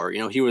anymore.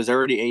 He was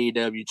already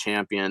AEW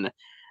champion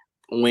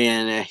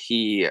when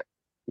he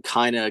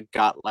kind of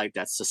got like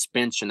that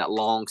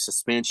long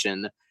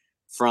suspension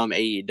from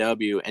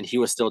AEW, and he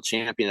was still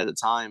champion at the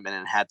time, and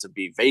it had to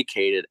be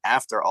vacated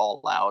after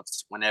All Out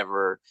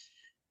whenever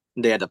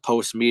they had the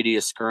post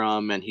media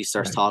scrum, and he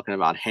starts talking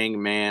about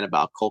Hangman,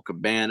 about Colt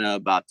Cabana,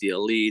 about the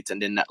Elite,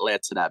 and then that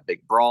led to that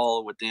big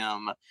brawl with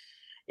them.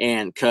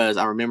 And because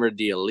I remember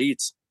the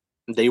Elite,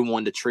 they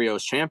won the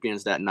Trios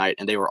champions that night,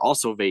 and they were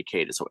also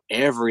vacated, so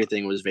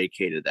everything was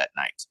vacated that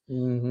night.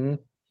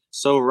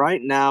 So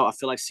right now, I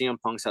feel like CM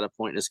Punk's at a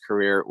point in his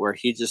career where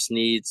he just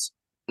needs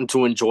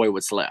to enjoy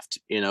what's left,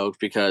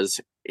 because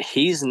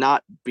he's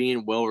not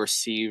being well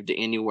received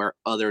anywhere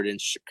other than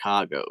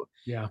Chicago.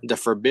 Yeah. The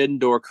Forbidden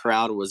Door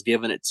crowd was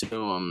giving it to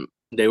him.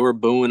 They were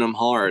booing him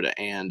hard.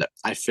 And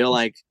I feel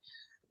like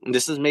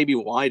this is maybe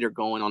why they're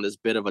going on this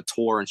bit of a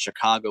tour in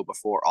Chicago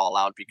before All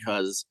Out,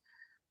 because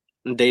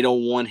they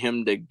don't want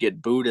him to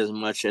get booed as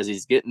much as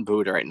he's getting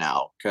booed right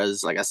now.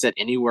 Because, like I said,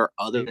 anywhere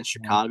other than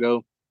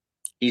Chicago,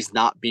 he's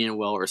not being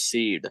well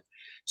received.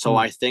 So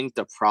I think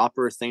the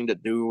proper thing to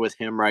do with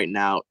him right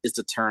now is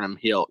to turn him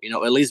heel.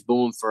 At least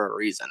boo him for a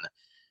reason,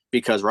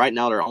 because right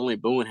now they're only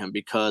booing him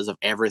because of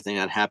everything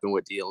that happened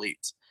with the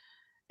Elite.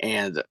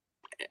 And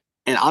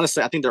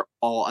honestly, I think they're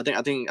all. I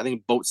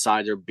think both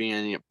sides are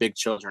being big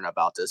children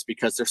about this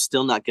because they're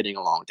still not getting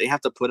along. They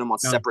have to put them on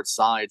separate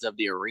sides of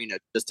the arena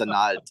just to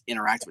not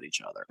interact with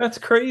each other. That's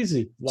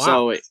crazy. Wow.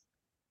 So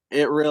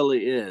it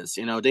really is.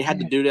 They had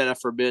to do that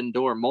at Forbidden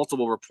Door.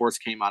 Multiple reports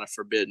came out of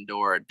Forbidden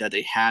Door that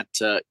they had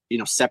to,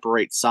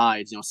 separate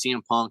sides.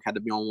 CM Punk had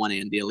to be on one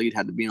end, the Elite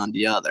had to be on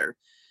the other.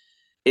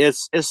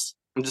 It's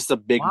just a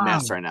big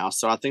mess right now.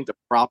 So I think the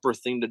proper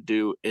thing to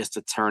do is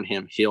to turn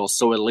him heel.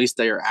 So at least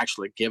they are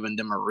actually giving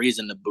them a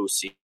reason to boo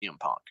CM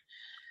Punk,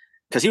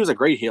 because he was a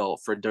great heel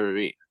for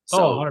WWE. So,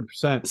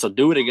 100%. So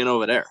do it again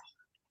over there.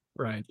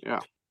 Right.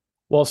 Yeah.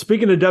 Well,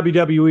 speaking of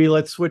WWE,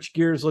 let's switch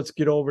gears. Let's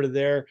get over to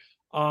there.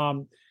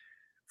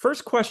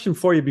 First question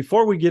for you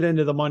before we get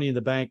into the Money in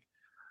the Bank.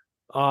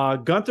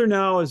 Gunther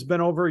now has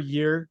been over a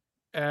year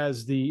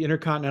as the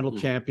Intercontinental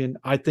Champion.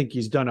 I think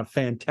he's done a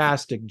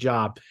fantastic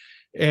job.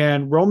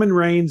 And Roman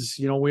Reigns,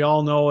 we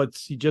all know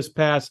he just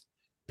passed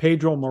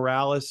Pedro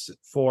Morales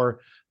for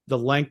the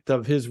length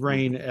of his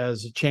reign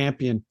as a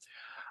champion.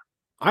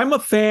 I'm a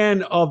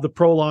fan of the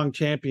prolonged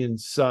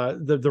champions,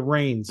 the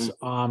reigns.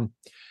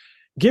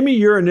 Give me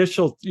your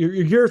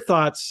your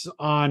thoughts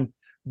on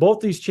both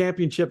these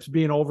championships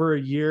being over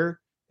a year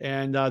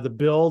and the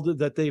build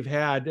that they've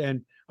had.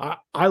 And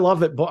I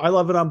love it. I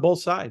love it on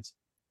both sides.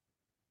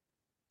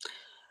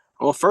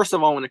 Well, first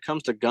of all, when it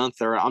comes to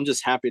Gunther, I'm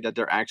just happy that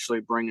they're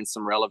actually bringing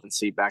some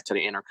relevancy back to the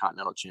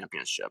Intercontinental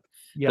Championship.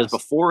 Because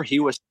before he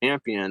was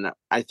champion,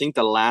 I think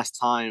the last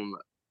time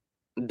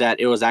that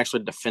it was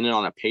actually defended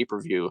on a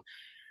pay-per-view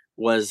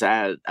was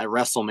at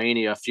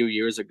WrestleMania a few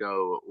years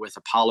ago with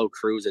Apollo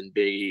Crews and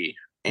Big E.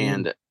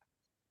 And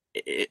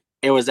it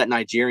was that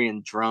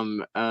Nigerian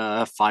drum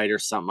fight or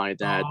something like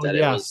that.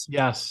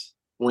 Yes.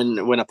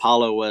 When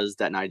Apollo was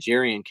that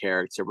Nigerian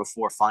character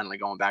before finally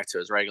going back to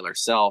his regular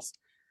self.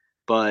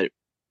 But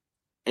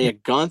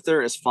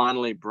Gunther is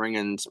finally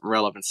bringing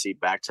relevancy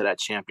back to that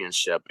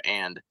championship.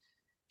 And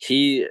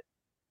he,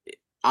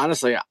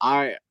 honestly,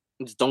 I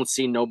don't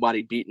see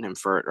nobody beating him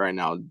for it right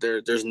now.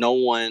 There's no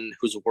one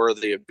who's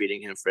worthy of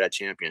beating him for that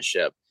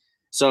championship.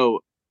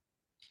 So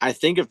I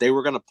think if they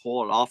were going to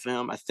pull it off of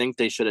him, I think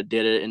they should have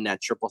did it in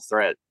that triple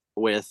threat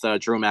with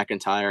Drew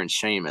McIntyre and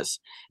Sheamus.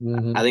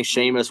 I think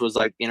Sheamus was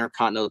like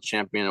Intercontinental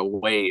Champion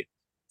away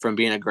from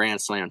being a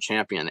Grand Slam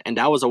champion. And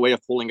that was a way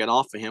of pulling it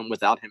off of him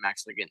without him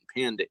actually getting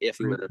pinned if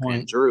he would have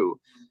pinned Drew.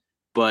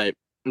 But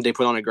they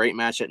put on a great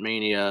match at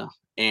Mania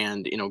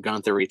and,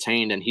 Gunther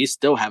retained and he's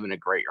still having a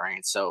great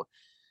reign. So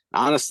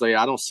honestly,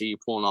 I don't see you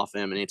pulling off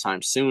him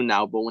anytime soon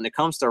now. But when it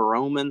comes to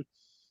Roman,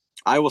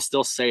 I will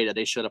still say that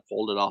they should have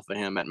pulled it off of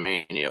him at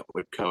Mania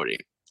with Cody.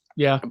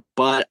 Yeah.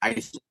 But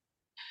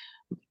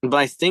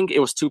I think it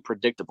was too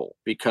predictable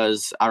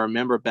because I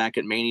remember back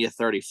at Mania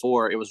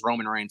 34, it was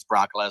Roman Reigns,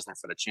 Brock Lesnar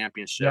for the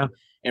championship.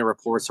 And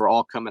reports were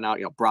all coming out,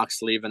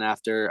 Brock's leaving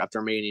after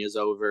Mania is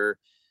over.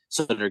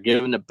 So they're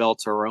giving the belt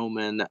to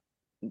Roman.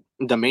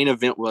 The main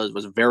event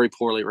was very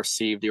poorly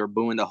received. They were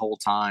booing the whole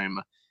time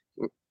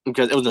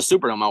because it was the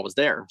Superdome. I was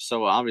there.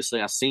 So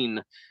obviously I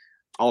seen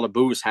all the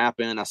boos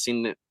happen. I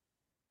seen that,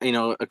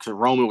 because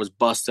Roman was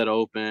busted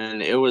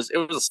open. It was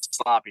a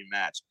sloppy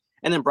match.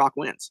 And then Brock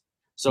wins.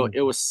 So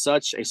it was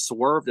such a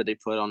swerve that they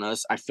put on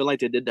us. I feel like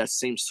they did that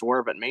same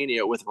swerve at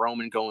Mania with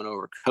Roman going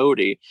over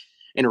Cody.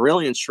 And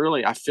really and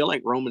truly, I feel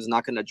like Roman's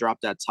not going to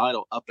drop that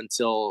title up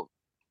until,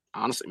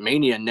 honestly,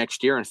 Mania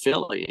next year in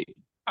Philly.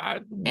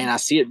 And I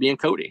see it being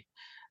Cody.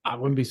 I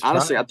wouldn't be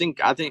surprised. Honestly,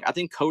 I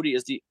think Cody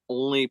is the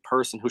only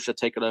person who should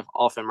take it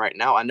off him right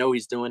now. I know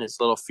he's doing his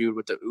little feud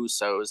with the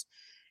Usos.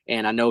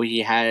 And I know he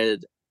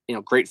had,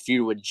 great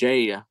feud with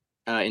Jay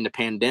in the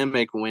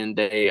pandemic when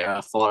they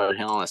fought at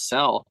Hell in a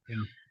Cell. Yeah.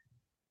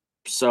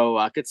 So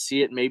I could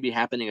see it maybe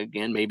happening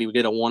again. Maybe we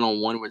get a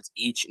one-on-one with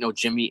each,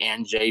 Jimmy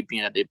and Jay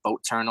being at the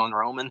boat turn on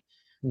Roman.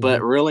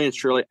 But really and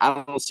truly,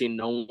 I don't see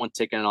no one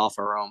taking it off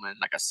of Roman,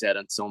 like I said,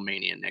 until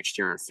Mania next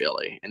year in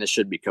Philly. And it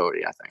should be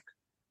Cody, I think.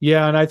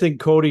 Yeah, and I think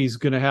Cody's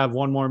going to have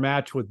one more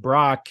match with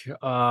Brock. This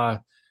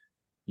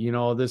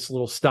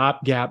little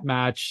stopgap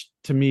match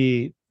to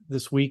me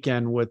this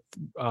weekend with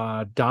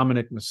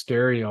Dominic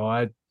Mysterio.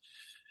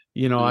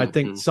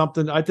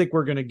 I think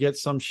we're going to get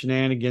some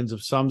shenanigans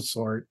of some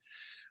sort.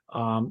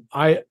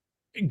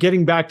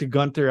 Getting back to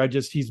Gunther,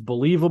 he's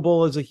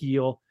believable as a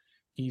heel.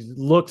 He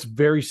looks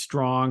very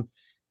strong,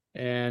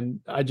 and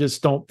I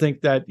just don't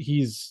think that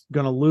he's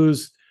going to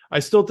lose. I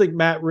still think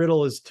Matt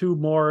Riddle is too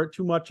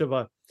much of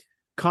a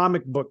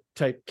comic book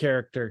type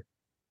character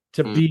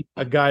to beat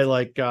a guy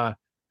like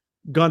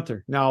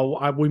Gunther.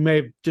 Now, we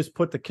may just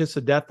put the kiss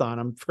of death on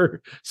him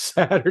for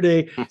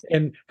Saturday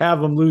and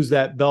have him lose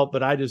that belt,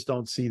 but I just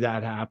don't see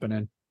that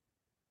happening.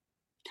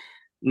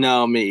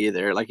 No, me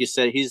either. Like you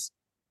said, he's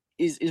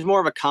more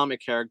of a comic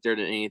character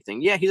than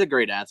anything. Yeah, he's a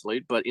great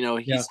athlete, but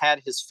he's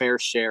had his fair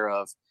share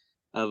of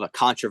of a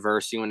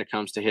controversy when it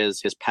comes to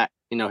his his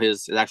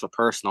actual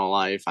personal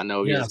life. I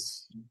know he's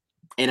Yes.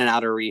 in and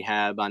out of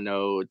rehab. I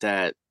know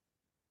that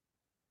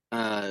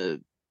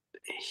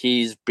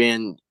he's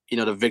been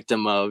the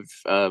victim of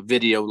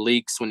video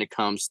leaks when it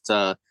comes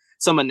to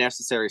some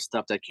unnecessary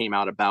stuff that came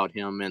out about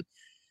him and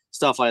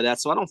stuff like that.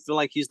 So I don't feel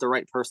like he's the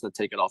right person to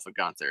take it off of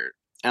Gunther.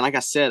 And like I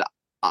said,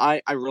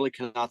 I really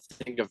cannot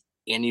think of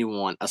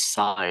anyone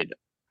aside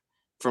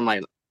from,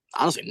 like,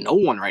 honestly, no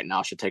one right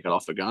now should take it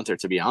off of Gunther,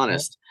 to be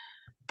honest.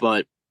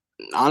 But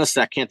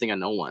honestly, I can't think of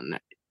no one.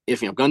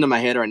 If gun to my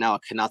head right now, I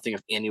cannot think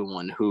of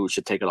anyone who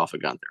should take it off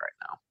of Gunther right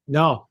now.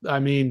 No, I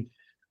mean,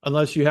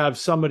 unless you have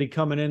somebody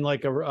coming in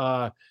like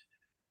a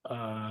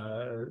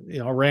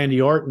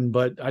Randy Orton,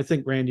 but I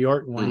think Randy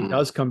Orton, when he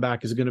does come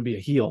back, is going to be a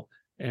heel.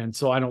 And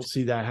so I don't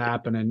see that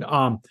happening.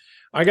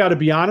 I got to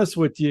be honest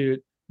with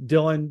you,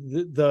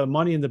 Dylan, the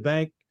Money in the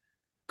Bank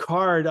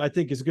card, I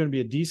think, is going to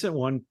be a decent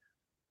one.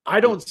 I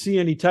don't see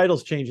any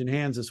titles changing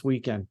hands this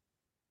weekend.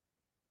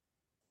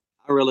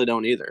 I really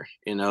don't either,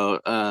 and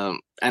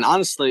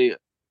honestly,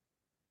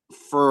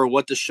 for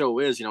what the show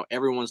is,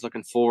 everyone's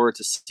looking forward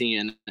to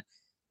seeing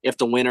if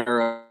the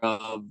winner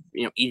of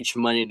each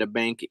Money in the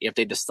Bank, if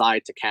they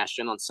decide to cash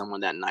in on someone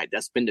that night.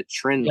 That's been the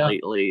trend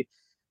lately.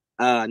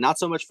 Not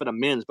so much for the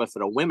men's, but for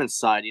the women's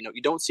side,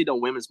 you don't see the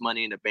women's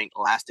Money in the Bank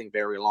lasting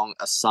very long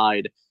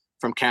aside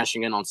from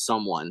cashing in on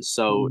someone.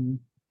 So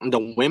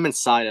the women's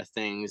side of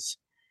things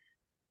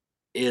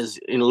is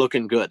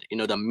looking good.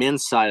 The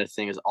men's side of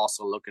things is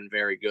also looking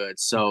very good.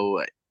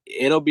 So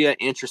it'll be an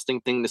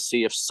interesting thing to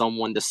see if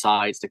someone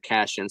decides to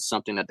cash in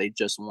something that they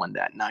just won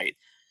that night.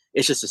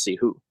 It's just to see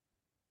who.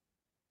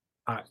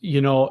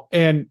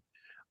 And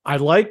I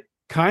like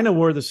kind of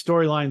where the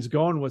storyline's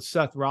going with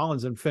Seth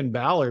Rollins and Finn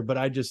Balor, but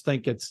I just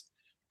think it's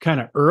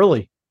kind of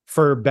early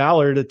for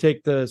Balor to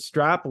take the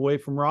strap away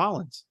from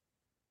Rollins.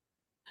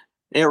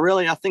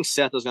 I think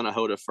Seth is going to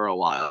hold it for a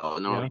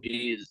while.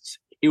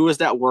 He was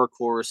that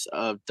workhorse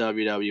of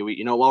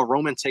WWE. While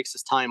Roman takes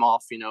his time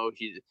off,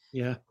 he's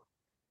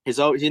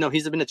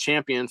been a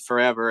champion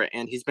forever,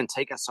 and he's been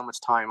taking so much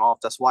time off.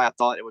 That's why I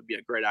thought it would be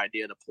a great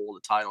idea to pull the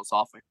titles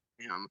off of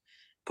him,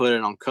 put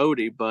it on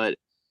Cody, but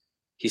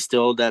he's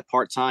still that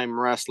part-time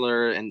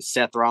wrestler, and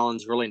Seth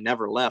Rollins really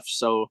never left.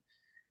 So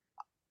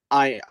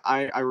I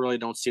really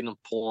don't see them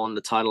pulling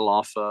the title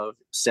off of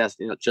Seth,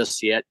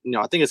 just yet.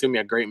 I think it's gonna be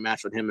a great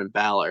match with him and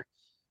Balor.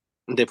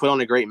 They put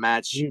on a great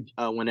match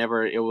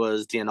whenever it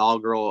was the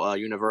inaugural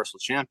Universal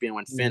Champion,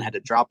 when Finn had to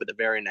drop it the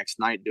very next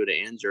night due to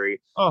injury.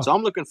 So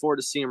I'm looking forward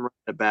to seeing him run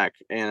it back,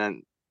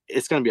 and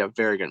it's going to be a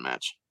very good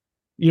match.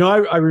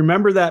 I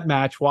remember that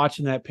match,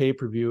 watching that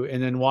pay-per-view,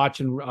 and then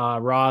watching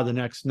Raw the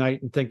next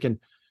night and thinking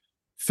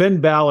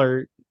Finn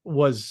Balor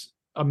was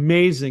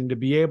amazing to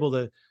be able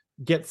to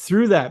get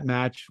through that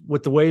match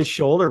with the way his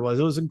shoulder was.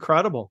 It was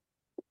incredible.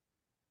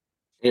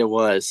 It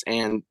was.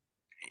 And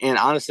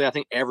honestly, I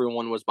think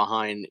everyone was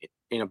behind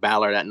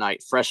Balor that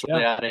night. Freshly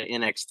out of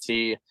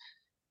NXT,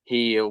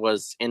 he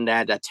was in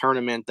that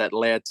tournament that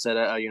led to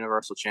the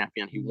Universal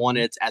Champion. He won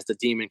it as the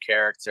Demon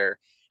character,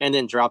 and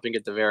then dropping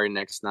it the very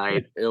next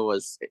night. It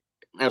was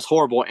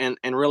horrible, and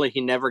really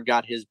he never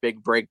got his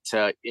big break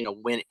to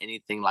win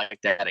anything like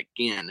that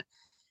again.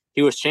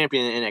 He was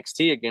champion in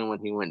NXT again when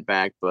he went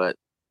back, but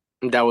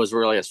that was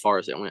really as far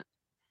as it went.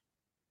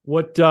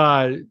 What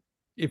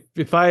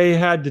if I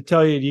had to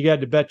tell you, you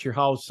had to bet your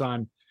house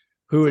on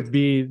who would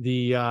be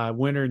the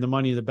winner in the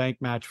Money in the Bank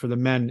match for the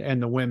men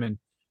and the women?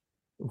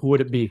 Who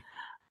would it be?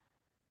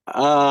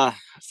 For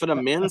the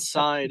men's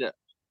side,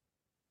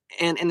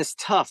 and it's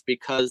tough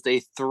because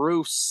they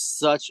threw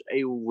such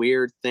a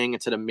weird thing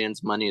into the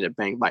men's Money in the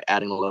Bank by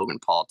adding Logan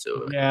Paul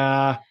to it.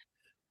 Yeah.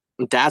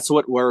 That's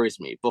what worries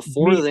me.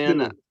 Before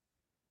then,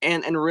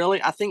 and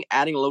really, I think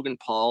adding Logan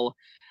Paul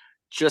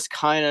just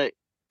kind of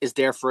is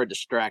there for a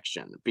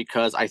distraction,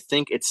 because I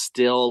think it's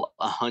still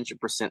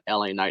 100%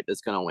 LA Knight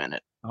that's going to win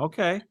it.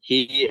 Okay.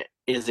 He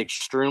is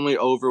extremely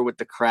over with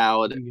the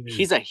crowd.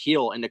 He's a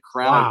heel, and the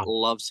crowd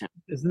loves him.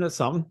 Isn't it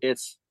something?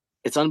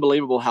 It's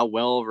unbelievable how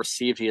well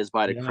received he is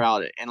by the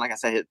crowd. And like I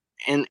said,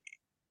 and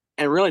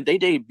really, they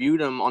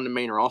debuted him on the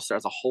main roster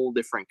as a whole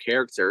different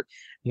character.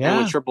 Yeah. And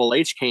when Triple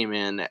H came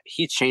in,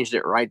 he changed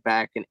it right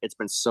back, and it's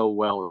been so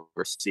well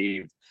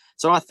received.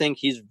 So I think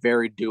he's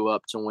very due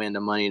up to win the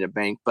Money in the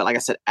Bank. But like I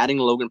said, adding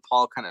Logan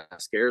Paul kind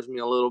of scares me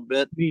a little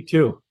bit. Me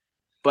too.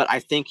 But I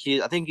think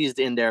he's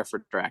in there for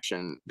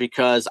distraction,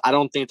 because I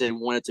don't think they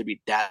want it to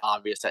be that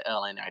obvious that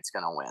LA Knight's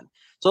going to win.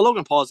 So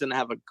Logan Paul is going to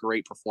have a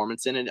great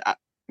performance in it.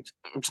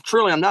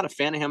 Truly, I'm not a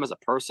fan of him as a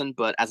person,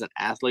 but as an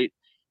athlete,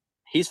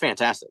 he's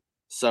fantastic.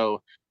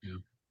 So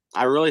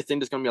I really think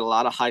there's going to be a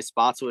lot of high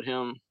spots with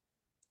him.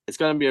 It's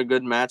going to be a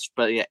good match,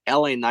 but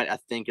LA Knight, I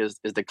think, is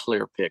the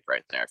clear pick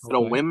right there. For the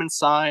women's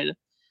side,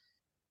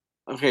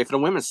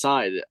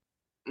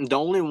 the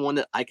only one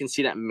that I can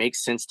see that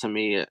makes sense to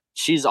me,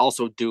 she's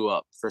also due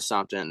up for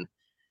something,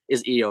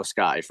 is Io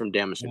Sky from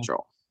Damage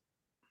Control.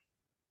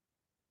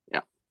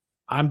 Yeah.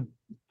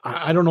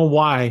 I don't know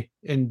why,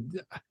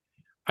 and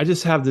I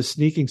just have the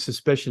sneaking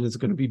suspicion it's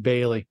going to be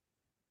Bailey.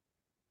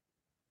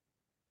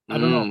 I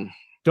don't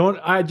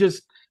know.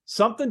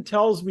 Something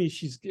tells me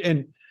she's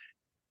and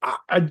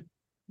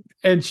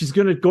she's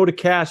going to go to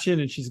cash in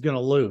and she's going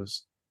to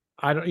lose.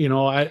 I don't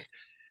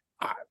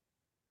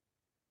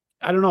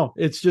know.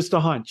 It's just a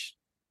hunch.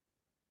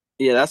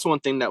 Yeah, that's one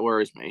thing that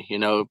worries me,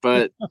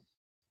 but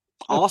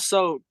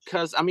also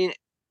because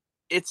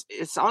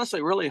it's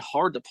honestly really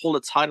hard to pull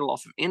the title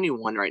off of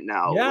anyone right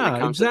now when it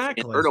comes to men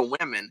or to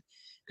women,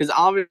 because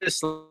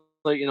obviously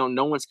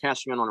no one's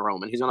cashing in on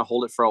Roman. He's going to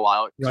hold it for a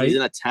while. Right. He's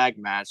in a tag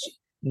match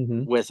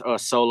with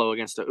Solo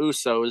against the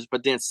Usos,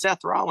 but then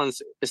Seth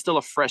Rollins is still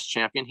a fresh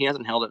champion. He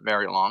hasn't held it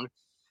very long.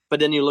 But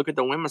then you look at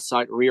the women's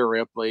side, Rhea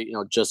Ripley,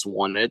 just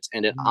won it,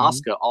 and then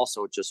Asuka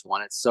also just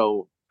won it.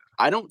 So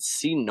I don't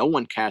see no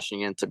one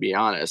cashing in, to be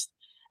honest,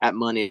 at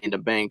Money in the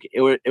Bank.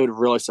 It would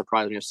really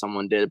surprise me if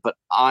someone did, but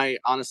I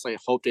honestly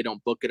hope they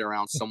don't book it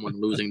around someone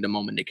losing the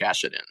moment they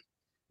cash it in.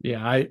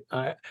 Yeah,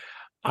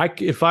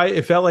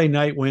 if LA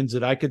Knight wins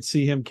it, I could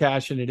see him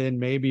cashing it in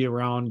maybe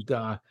around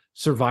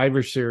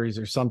Survivor Series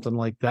or something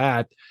like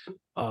that.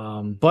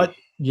 But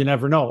you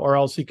never know, or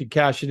else he could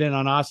cash it in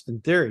on Austin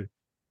Theory.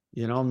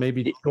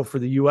 Maybe go for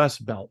the U.S.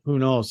 belt. Who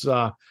knows?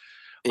 Do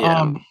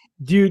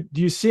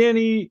you see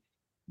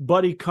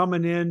anybody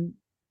coming in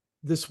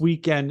this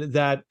weekend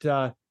that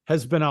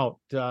has been out?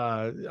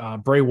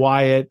 Bray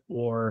Wyatt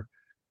or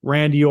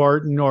Randy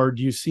Orton, or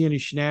do you see any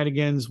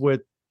shenanigans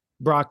with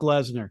Brock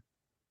Lesnar?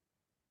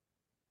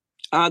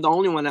 The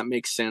only one that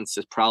makes sense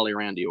is probably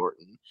Randy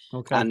Orton.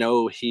 Okay. I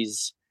know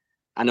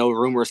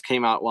rumors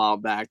came out a while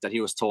back that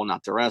he was told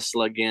not to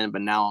wrestle again,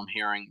 but now I'm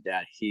hearing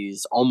that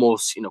he's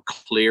almost,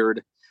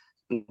 cleared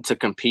to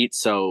compete.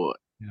 So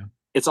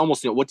it's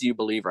almost, what do you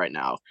believe right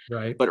now?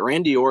 Right. But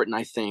Randy Orton,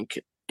 I think,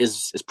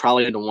 is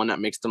probably the one that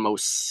makes the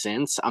most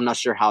sense. I'm not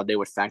sure how they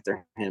would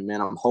factor him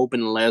in. I'm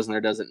hoping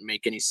Lesnar doesn't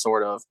make any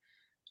sort of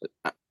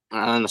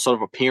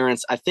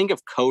appearance. I think if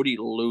Cody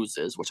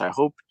loses, which I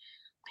hope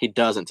he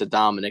doesn't, to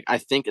Dominic, I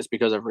think it's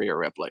because of Rhea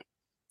Ripley.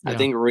 I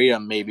think Rhea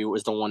maybe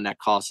was the one that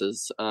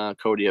causes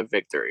Cody a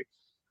victory.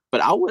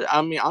 But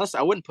honestly,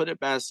 I wouldn't put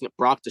it past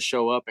Brock to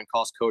show up and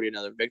cost Cody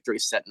another victory,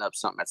 setting up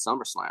something at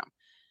SummerSlam.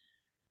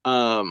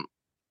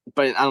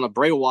 But I don't know.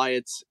 Bray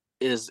Wyatt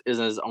is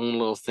his own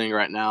little thing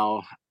right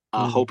now.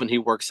 Hoping he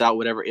works out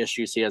whatever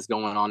issues he has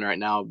going on right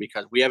now,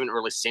 because we haven't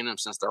really seen him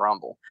since the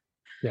Rumble.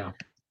 Yeah.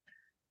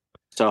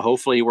 So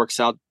hopefully he works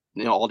out,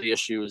 all the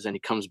issues, and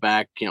he comes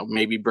back.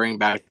 Maybe bring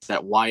back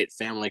that Wyatt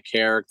family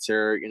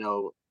character.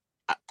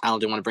 I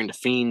don't want to bring the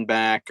Fiend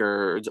back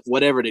or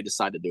whatever they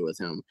decide to do with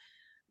him.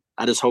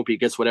 I just hope he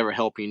gets whatever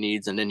help he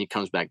needs, and then he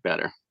comes back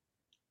better.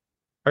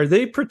 Are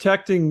they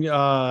protecting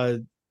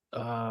Rhea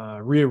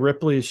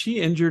Ripley? Is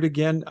she injured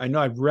again? I know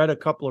I've read a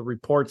couple of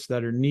reports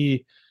that her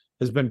knee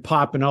has been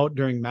popping out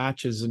during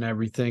matches and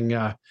everything.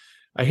 I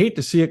hate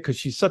to see it because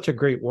she's such a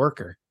great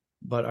worker,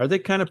 but are they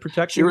kind of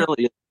protecting her? She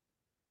really is.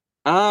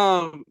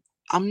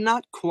 I'm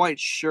not quite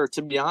sure,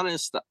 to be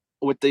honest.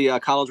 With the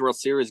College World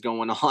Series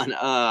going on,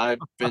 I've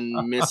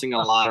been missing a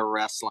lot of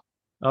wrestling.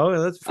 Oh,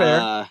 that's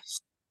fair.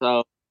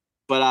 But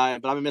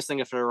I've been missing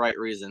it for the right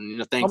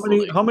reason.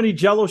 Thankfully. How many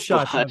Jello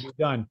shots have you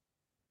done?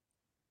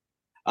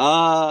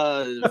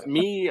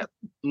 Me,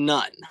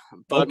 none.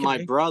 But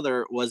my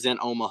brother was in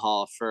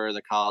Omaha for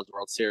the College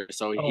World Series,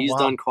 so he's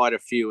done quite a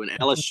few. And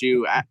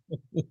LSU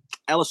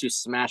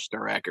smashed the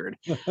record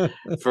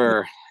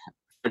for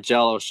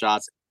Jello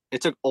shots. It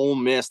took Ole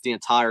Miss the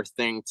entire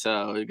thing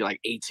to like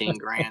 18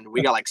 grand.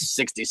 We got like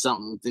 60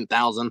 something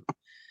thousand.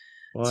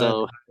 What?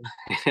 So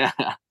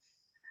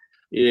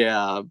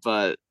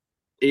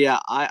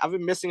I've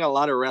been missing a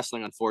lot of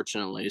wrestling,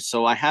 unfortunately.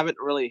 So I haven't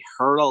really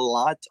heard a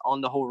lot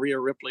on the whole Rhea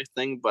Ripley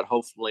thing, but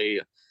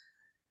hopefully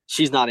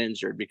she's not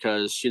injured,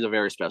 because she's a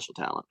very special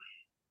talent.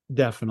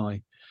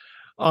 Definitely.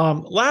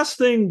 Last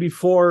thing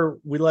before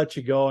we let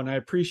you go, and I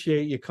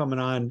appreciate you coming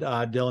on,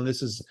 Dylan.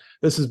 This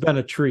has been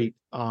a treat.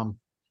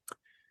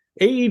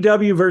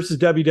 AEW versus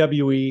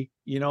WWE,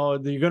 you're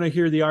going to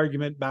hear the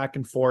argument back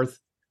and forth.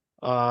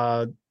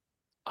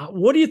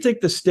 What do you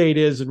think the state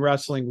is in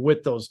wrestling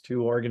with those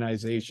two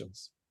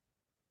organizations?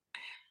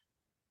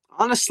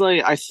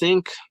 Honestly, I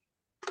think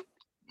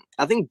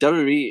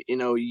WWE,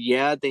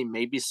 they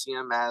maybe see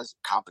them as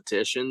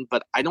competition,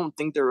 but I don't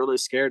think they're really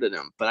scared of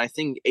them. But I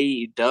think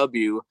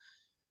AEW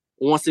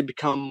wants to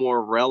become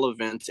more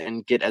relevant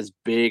and get as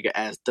big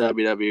as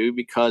WWE,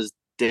 because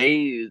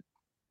they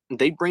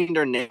bring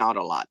their name out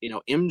a lot.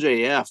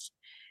 MJF,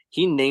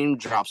 he name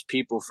drops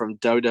people from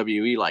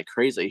WWE like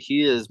crazy.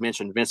 He has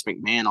mentioned Vince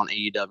McMahon on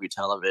AEW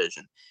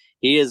television.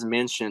 He has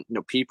mentioned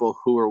people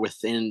who are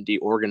within the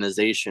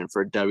organization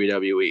for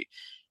WWE.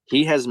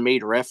 He has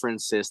made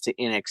references to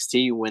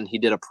NXT when he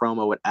did a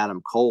promo with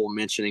Adam Cole,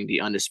 mentioning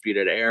the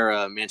Undisputed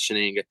Era,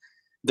 mentioning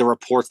the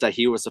reports that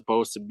he was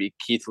supposed to be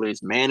Keith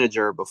Lee's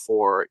manager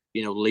before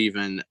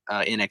leaving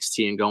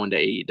NXT and going to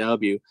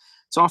AEW.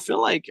 So I feel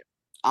like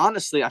for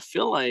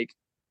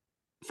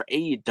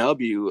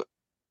AEW,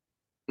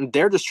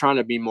 they're just trying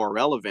to be more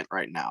relevant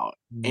right now.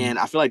 And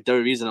I feel like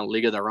WWE's in a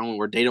league of their own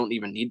where they don't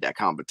even need that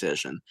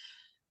competition.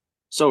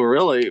 So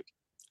really,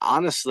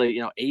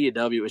 honestly,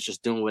 AEW is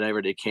just doing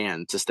whatever they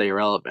can to stay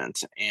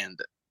relevant, and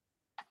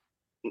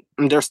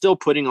they're still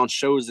putting on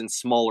shows in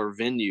smaller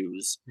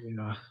venues.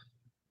 Yeah.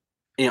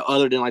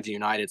 Other than like the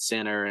United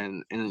Center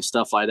and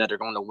stuff like that. They're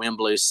going to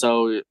Wembley,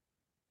 so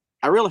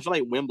I really feel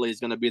like Wembley is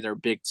going to be their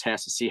big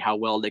test to see how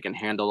well they can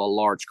handle a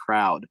large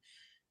crowd.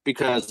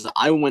 Because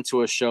I went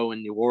to a show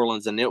in New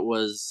Orleans and it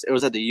was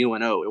at the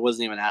UNO. It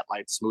wasn't even at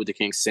like Smooth the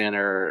King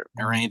Center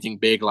or anything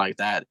big like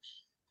that.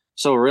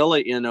 So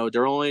really,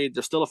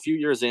 they're still a few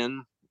years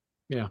in,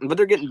 Yeah, but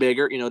they're getting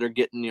bigger. They're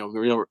getting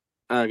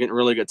getting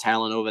really good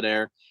talent over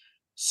there.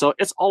 So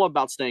it's all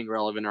about staying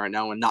relevant right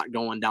now and not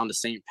going down the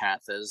same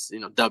path as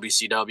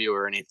WCW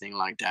or anything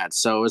like that.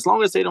 So as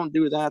long as they don't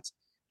do that,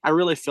 I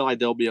really feel like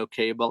they'll be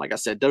okay. But like I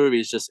said, WWE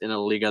is just in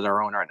a league of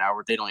their own right now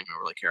where they don't even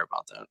really care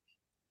about that.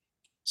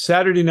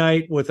 Saturday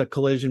night with a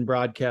Collision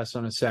broadcast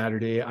on a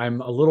Saturday.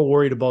 I'm a little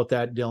worried about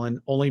that, Dylan,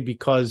 only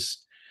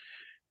because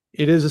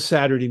it is a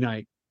Saturday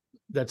night.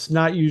 That's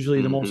not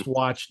usually the most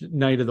watched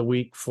night of the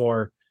week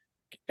for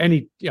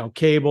any,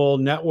 cable,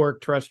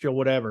 network, terrestrial,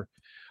 whatever.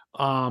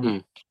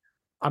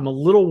 I'm a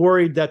little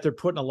worried that they're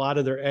putting a lot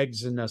of their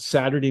eggs in a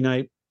Saturday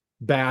night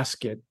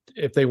basket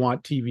if they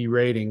want TV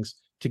ratings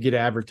to get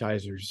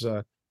advertisers.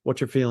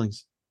 What's your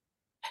feelings?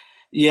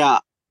 Yeah,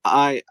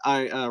 I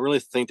really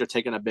think they're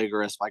taking a big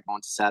risk by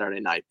going to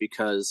Saturday night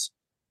because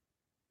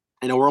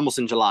we're almost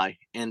in July,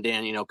 and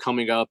then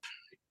coming up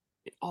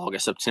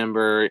August,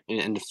 September,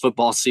 and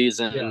football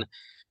season. Yeah.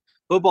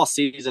 Football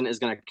season is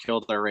going to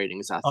kill their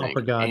ratings, I think. Oh,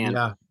 for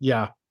God,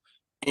 yeah.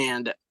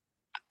 And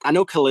I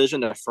know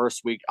Collision the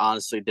first week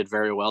honestly did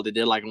very well. They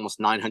did like almost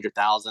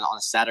 900,000 on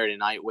a Saturday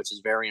night, which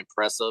is very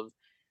impressive.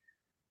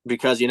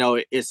 Because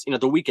it's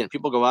the weekend.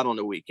 People go out on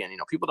the weekend.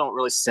 People don't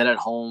really sit at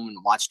home and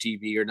watch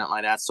TV or nothing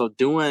like that. So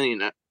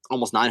doing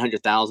almost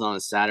 900,000 on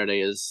a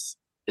Saturday is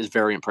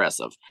very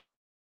impressive.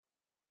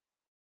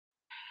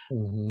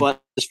 But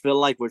I just feel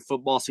like with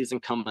football season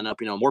coming up,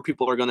 more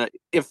people are gonna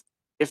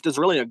if there's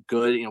really a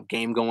good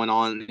game going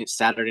on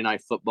Saturday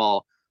night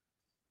football.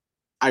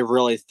 I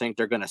really think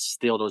they're gonna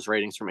steal those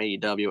ratings from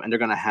AEW, and they're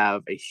gonna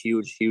have a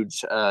huge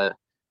there's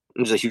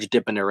a huge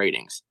dip in their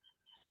ratings.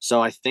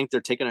 So I think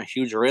they're taking a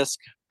huge risk.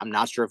 I'm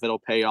not sure if it'll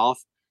pay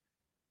off.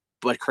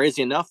 But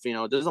crazy enough,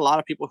 there's a lot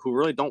of people who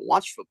really don't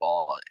watch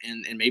football,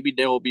 and maybe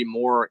they will be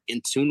more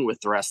in tune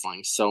with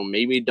wrestling. So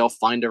maybe they'll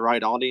find the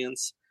right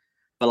audience.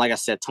 But like I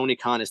said, Tony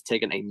Khan has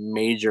taken a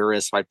major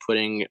risk by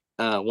putting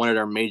one of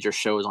their major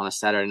shows on a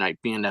Saturday night,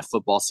 being that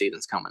football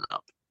season's coming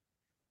up.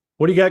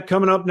 What do you got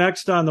coming up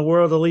next on the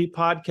World Elite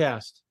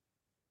podcast?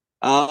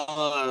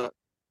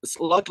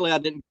 Luckily, I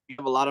didn't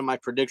give a lot of my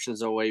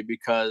predictions away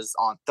because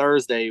on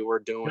Thursday we're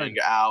doing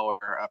our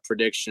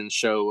prediction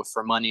show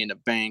for Money in the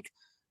Bank.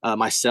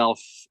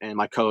 Myself and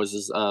my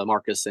co-hosts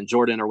Marcus and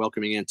Jordan are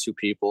welcoming in two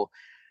people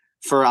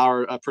for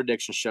our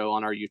prediction show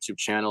on our YouTube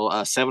channel.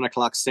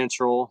 7:00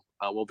 Central.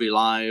 We'll be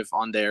live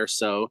on there.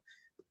 So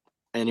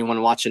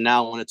anyone watching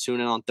now want to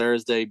tune in on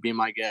Thursday, be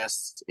my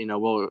guest. We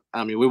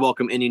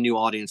welcome any new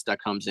audience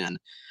that comes in.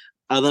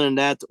 Other than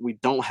that, we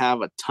don't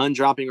have a ton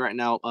dropping right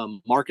now.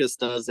 Marcus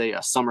does a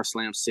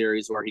SummerSlam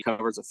series where he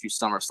covers a few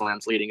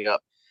SummerSlams leading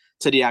up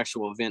to the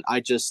actual event.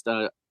 I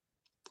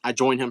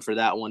joined him for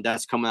that one.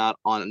 That's coming out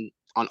on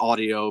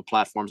audio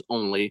platforms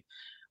only.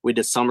 We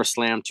did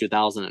SummerSlam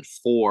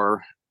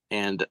 2004,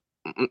 and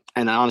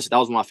honestly, that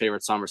was one of my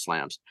favorite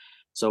SummerSlams.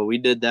 So we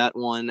did that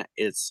one.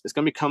 It's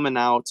going to be coming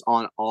out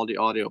on all the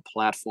audio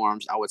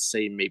platforms. I would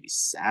say maybe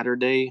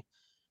Saturday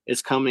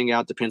it's coming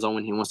out. Depends on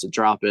when he wants to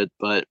drop it.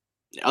 But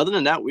other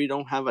than that, we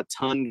don't have a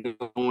ton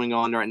going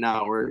on right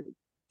now. We're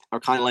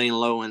kind of laying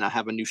low, and I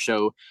have a new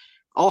show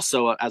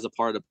also as a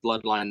part of the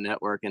Bloodline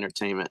Network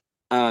Entertainment,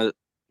 as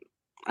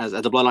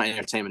the Bloodline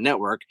Entertainment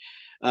Network,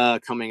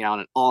 coming out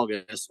in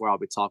August, where I'll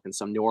be talking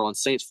some New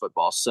Orleans Saints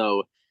football.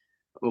 So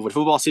with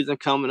football season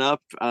coming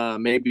up,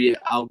 maybe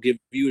I'll give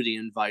you the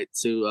invite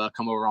to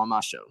come over on my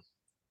show.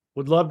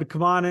 Would love to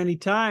come on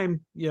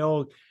anytime. Be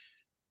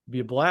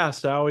a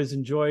blast. I always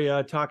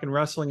enjoy talking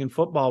wrestling and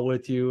football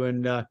with you.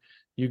 And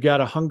you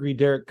got a hungry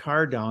Derek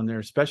Carr down there,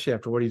 especially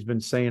after what he's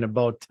been saying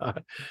about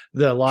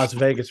the Las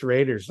Vegas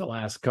Raiders the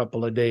last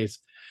couple of days.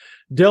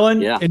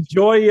 Dylan,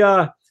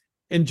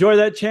 enjoy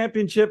that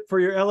championship for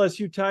your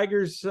LSU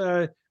Tigers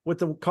with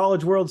the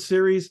College World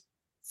Series.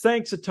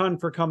 Thanks a ton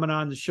for coming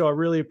on the show. I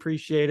really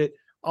appreciate it.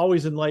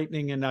 Always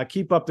enlightening, and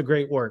keep up the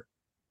great work.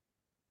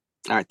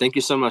 All right. Thank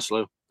you so much,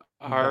 Lou.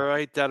 All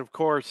right. That, of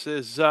course,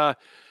 is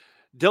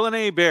Dylan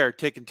Hebert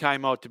taking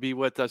time out to be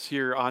with us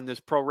here on this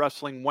Pro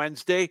Wrestling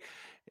Wednesday,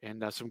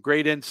 and some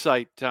great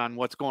insight on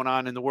what's going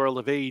on in the world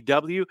of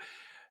AEW.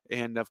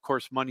 And, of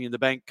course, Money in the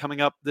Bank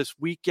coming up this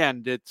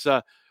weekend. It's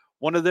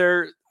one of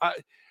their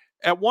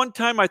at one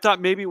time, I thought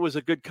maybe it was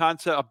a good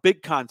concept, a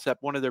big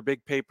concept, one of their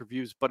big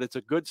pay-per-views, but it's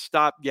a good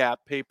stopgap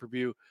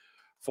pay-per-view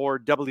for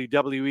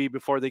WWE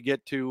before they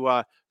get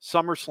to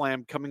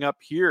SummerSlam coming up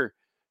here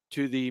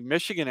to the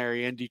Michigan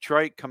area in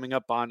Detroit coming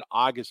up on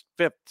August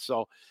 5th.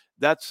 So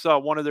that's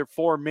one of their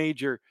four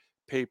major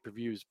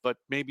pay-per-views, but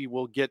maybe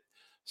we'll get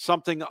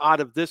something out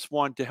of this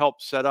one to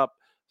help set up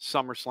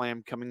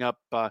SummerSlam coming up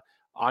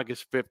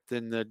August 5th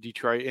in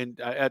Detroit,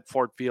 at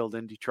Ford Field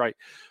in Detroit.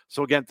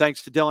 So again,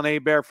 thanks to Dylan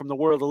Hebert from the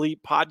World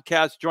Elite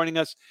Podcast joining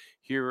us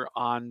here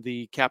on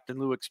the Captain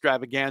Lou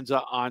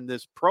Extravaganza on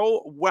this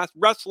Pro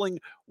Wrestling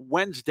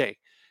Wednesday.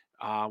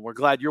 We're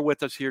glad you're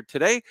with us here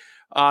today.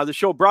 The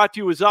show brought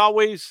to you, as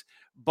always,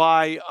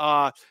 by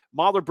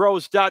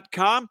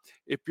MahlerBros.com.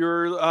 If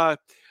you're out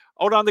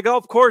on the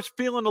golf course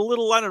feeling a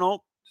little, I don't know,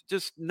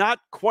 just not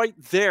quite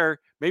there,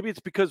 maybe it's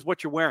because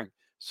what you're wearing.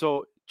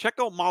 So check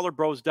out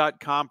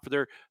MahlerBros.com for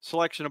their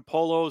selection of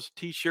polos,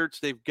 T-shirts.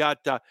 They've got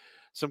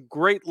some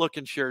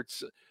great-looking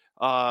shirts.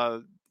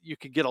 You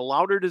can get a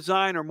louder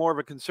design or more of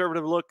a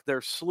conservative look.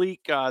 They're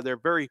sleek. They're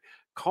very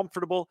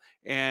comfortable.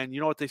 And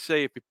you know what they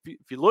say, if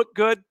you look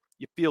good,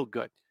 you feel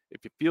good.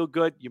 If you feel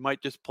good, you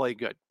might just play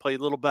good, play a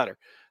little better.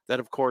 That,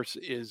 of course,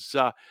 is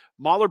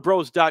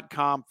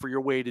MahlerBros.com for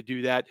your way to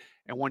do that.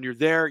 And when you're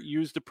there,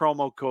 use the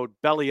promo code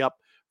BELLYUP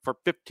for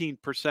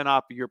 15%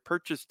 off of your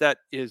purchase. That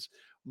is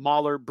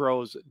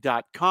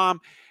MahlerBros.com.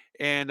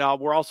 And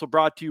we're also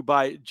brought to you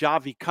by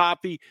Javi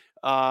Coffee.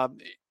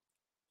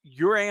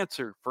 Your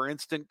answer for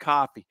instant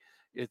coffee.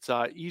 It's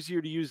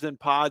easier to use than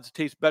pods. It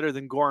tastes better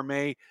than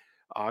gourmet.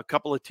 A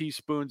couple of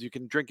teaspoons. You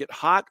can drink it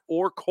hot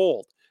or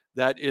cold.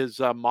 That is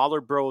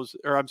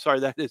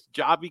that is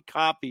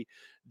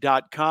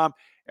JaviCoffee.com.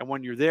 And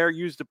when you're there,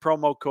 use the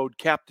promo code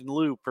Captain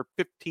Lou for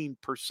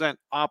 15%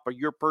 off of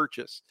your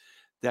purchase.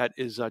 That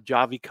is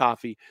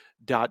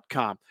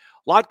JaviCoffee.com.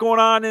 A lot going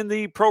on in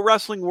the pro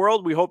wrestling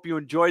world. We hope you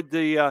enjoyed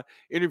the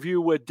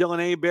interview with Dylan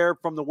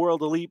Hebert from the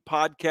World Elite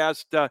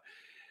Podcast.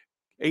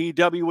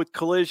 AEW with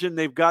Collision,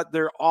 they've got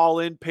their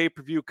all-in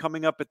pay-per-view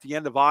coming up at the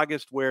end of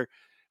August, where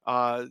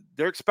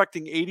they're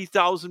expecting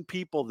 80,000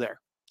 people there.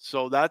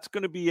 So that's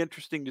going to be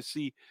interesting to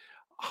see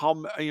how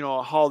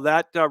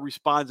that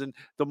responds and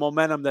the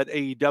momentum that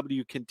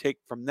AEW can take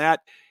from that.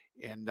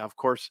 And of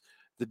course,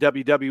 the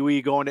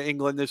WWE going to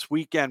England this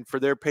weekend for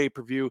their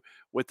pay-per-view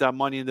with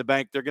Money in the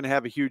Bank. They're going to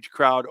have a huge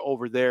crowd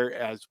over there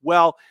as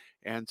well.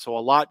 And so a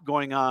lot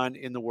going on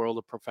in the world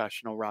of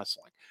professional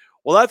wrestling.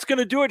 Well, that's going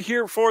to do it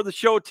here for the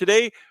show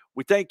today.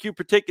 We thank you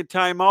for taking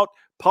time out.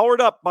 Powered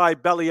up by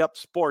Belly Up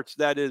Sports.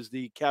 That is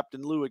the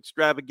Captain Lou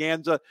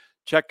Extravaganza.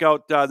 Check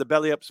out the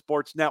Belly Up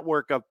Sports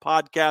network of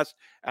podcasts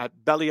at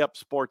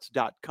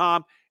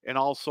bellyupsports.com, and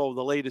also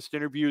the latest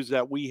interviews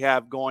that we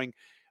have going.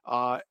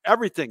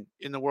 Everything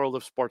in the world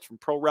of sports, from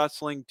pro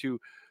wrestling to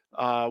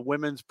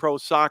women's pro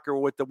soccer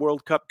with the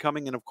World Cup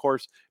coming, and of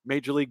course,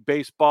 Major League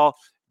Baseball,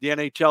 the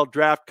NHL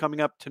draft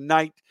coming up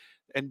tonight,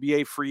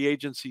 NBA free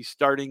agency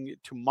starting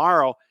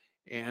tomorrow,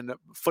 and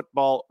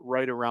football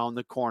right around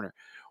the corner.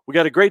 We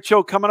got a great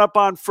show coming up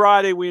on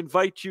Friday. We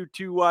invite you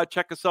to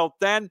check us out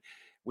then.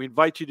 We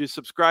invite you to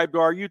subscribe to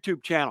our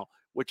YouTube channel,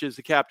 which is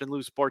the Captain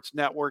Lou Sports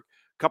Network.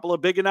 A couple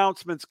of big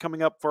announcements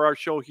coming up for our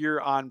show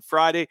here on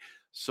Friday.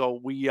 So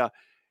we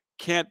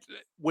can't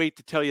wait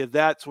to tell you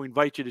that. So we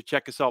invite you to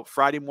check us out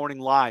Friday morning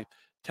live,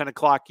 10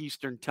 o'clock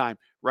Eastern time,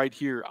 right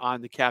here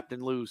on the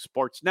Captain Lou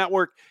Sports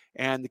Network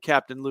and the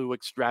Captain Lou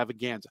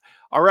Extravaganza.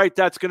 All right,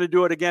 that's going to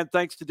do it again.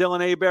 Thanks to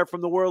Dylan Hebert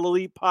from the World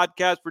Elite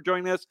Podcast for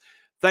joining us.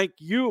 Thank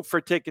you for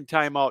taking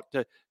time out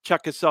to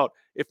check us out,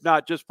 if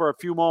not just for a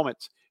few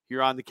moments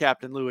here on the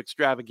Captain Lou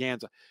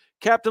Extravaganza.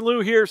 Captain Lou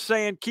here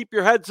saying, keep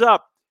your heads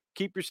up,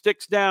 keep your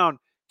sticks down,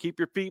 keep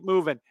your feet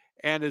moving,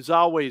 and as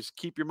always,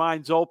 keep your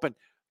minds open.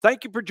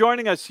 Thank you for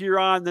joining us here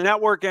on the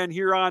network and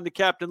here on the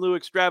Captain Lou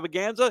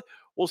Extravaganza.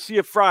 We'll see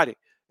you Friday.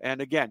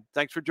 And again,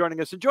 thanks for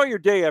joining us. Enjoy your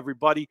day,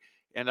 everybody,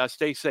 and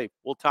stay safe.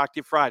 We'll talk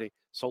to you Friday.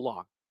 So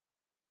long.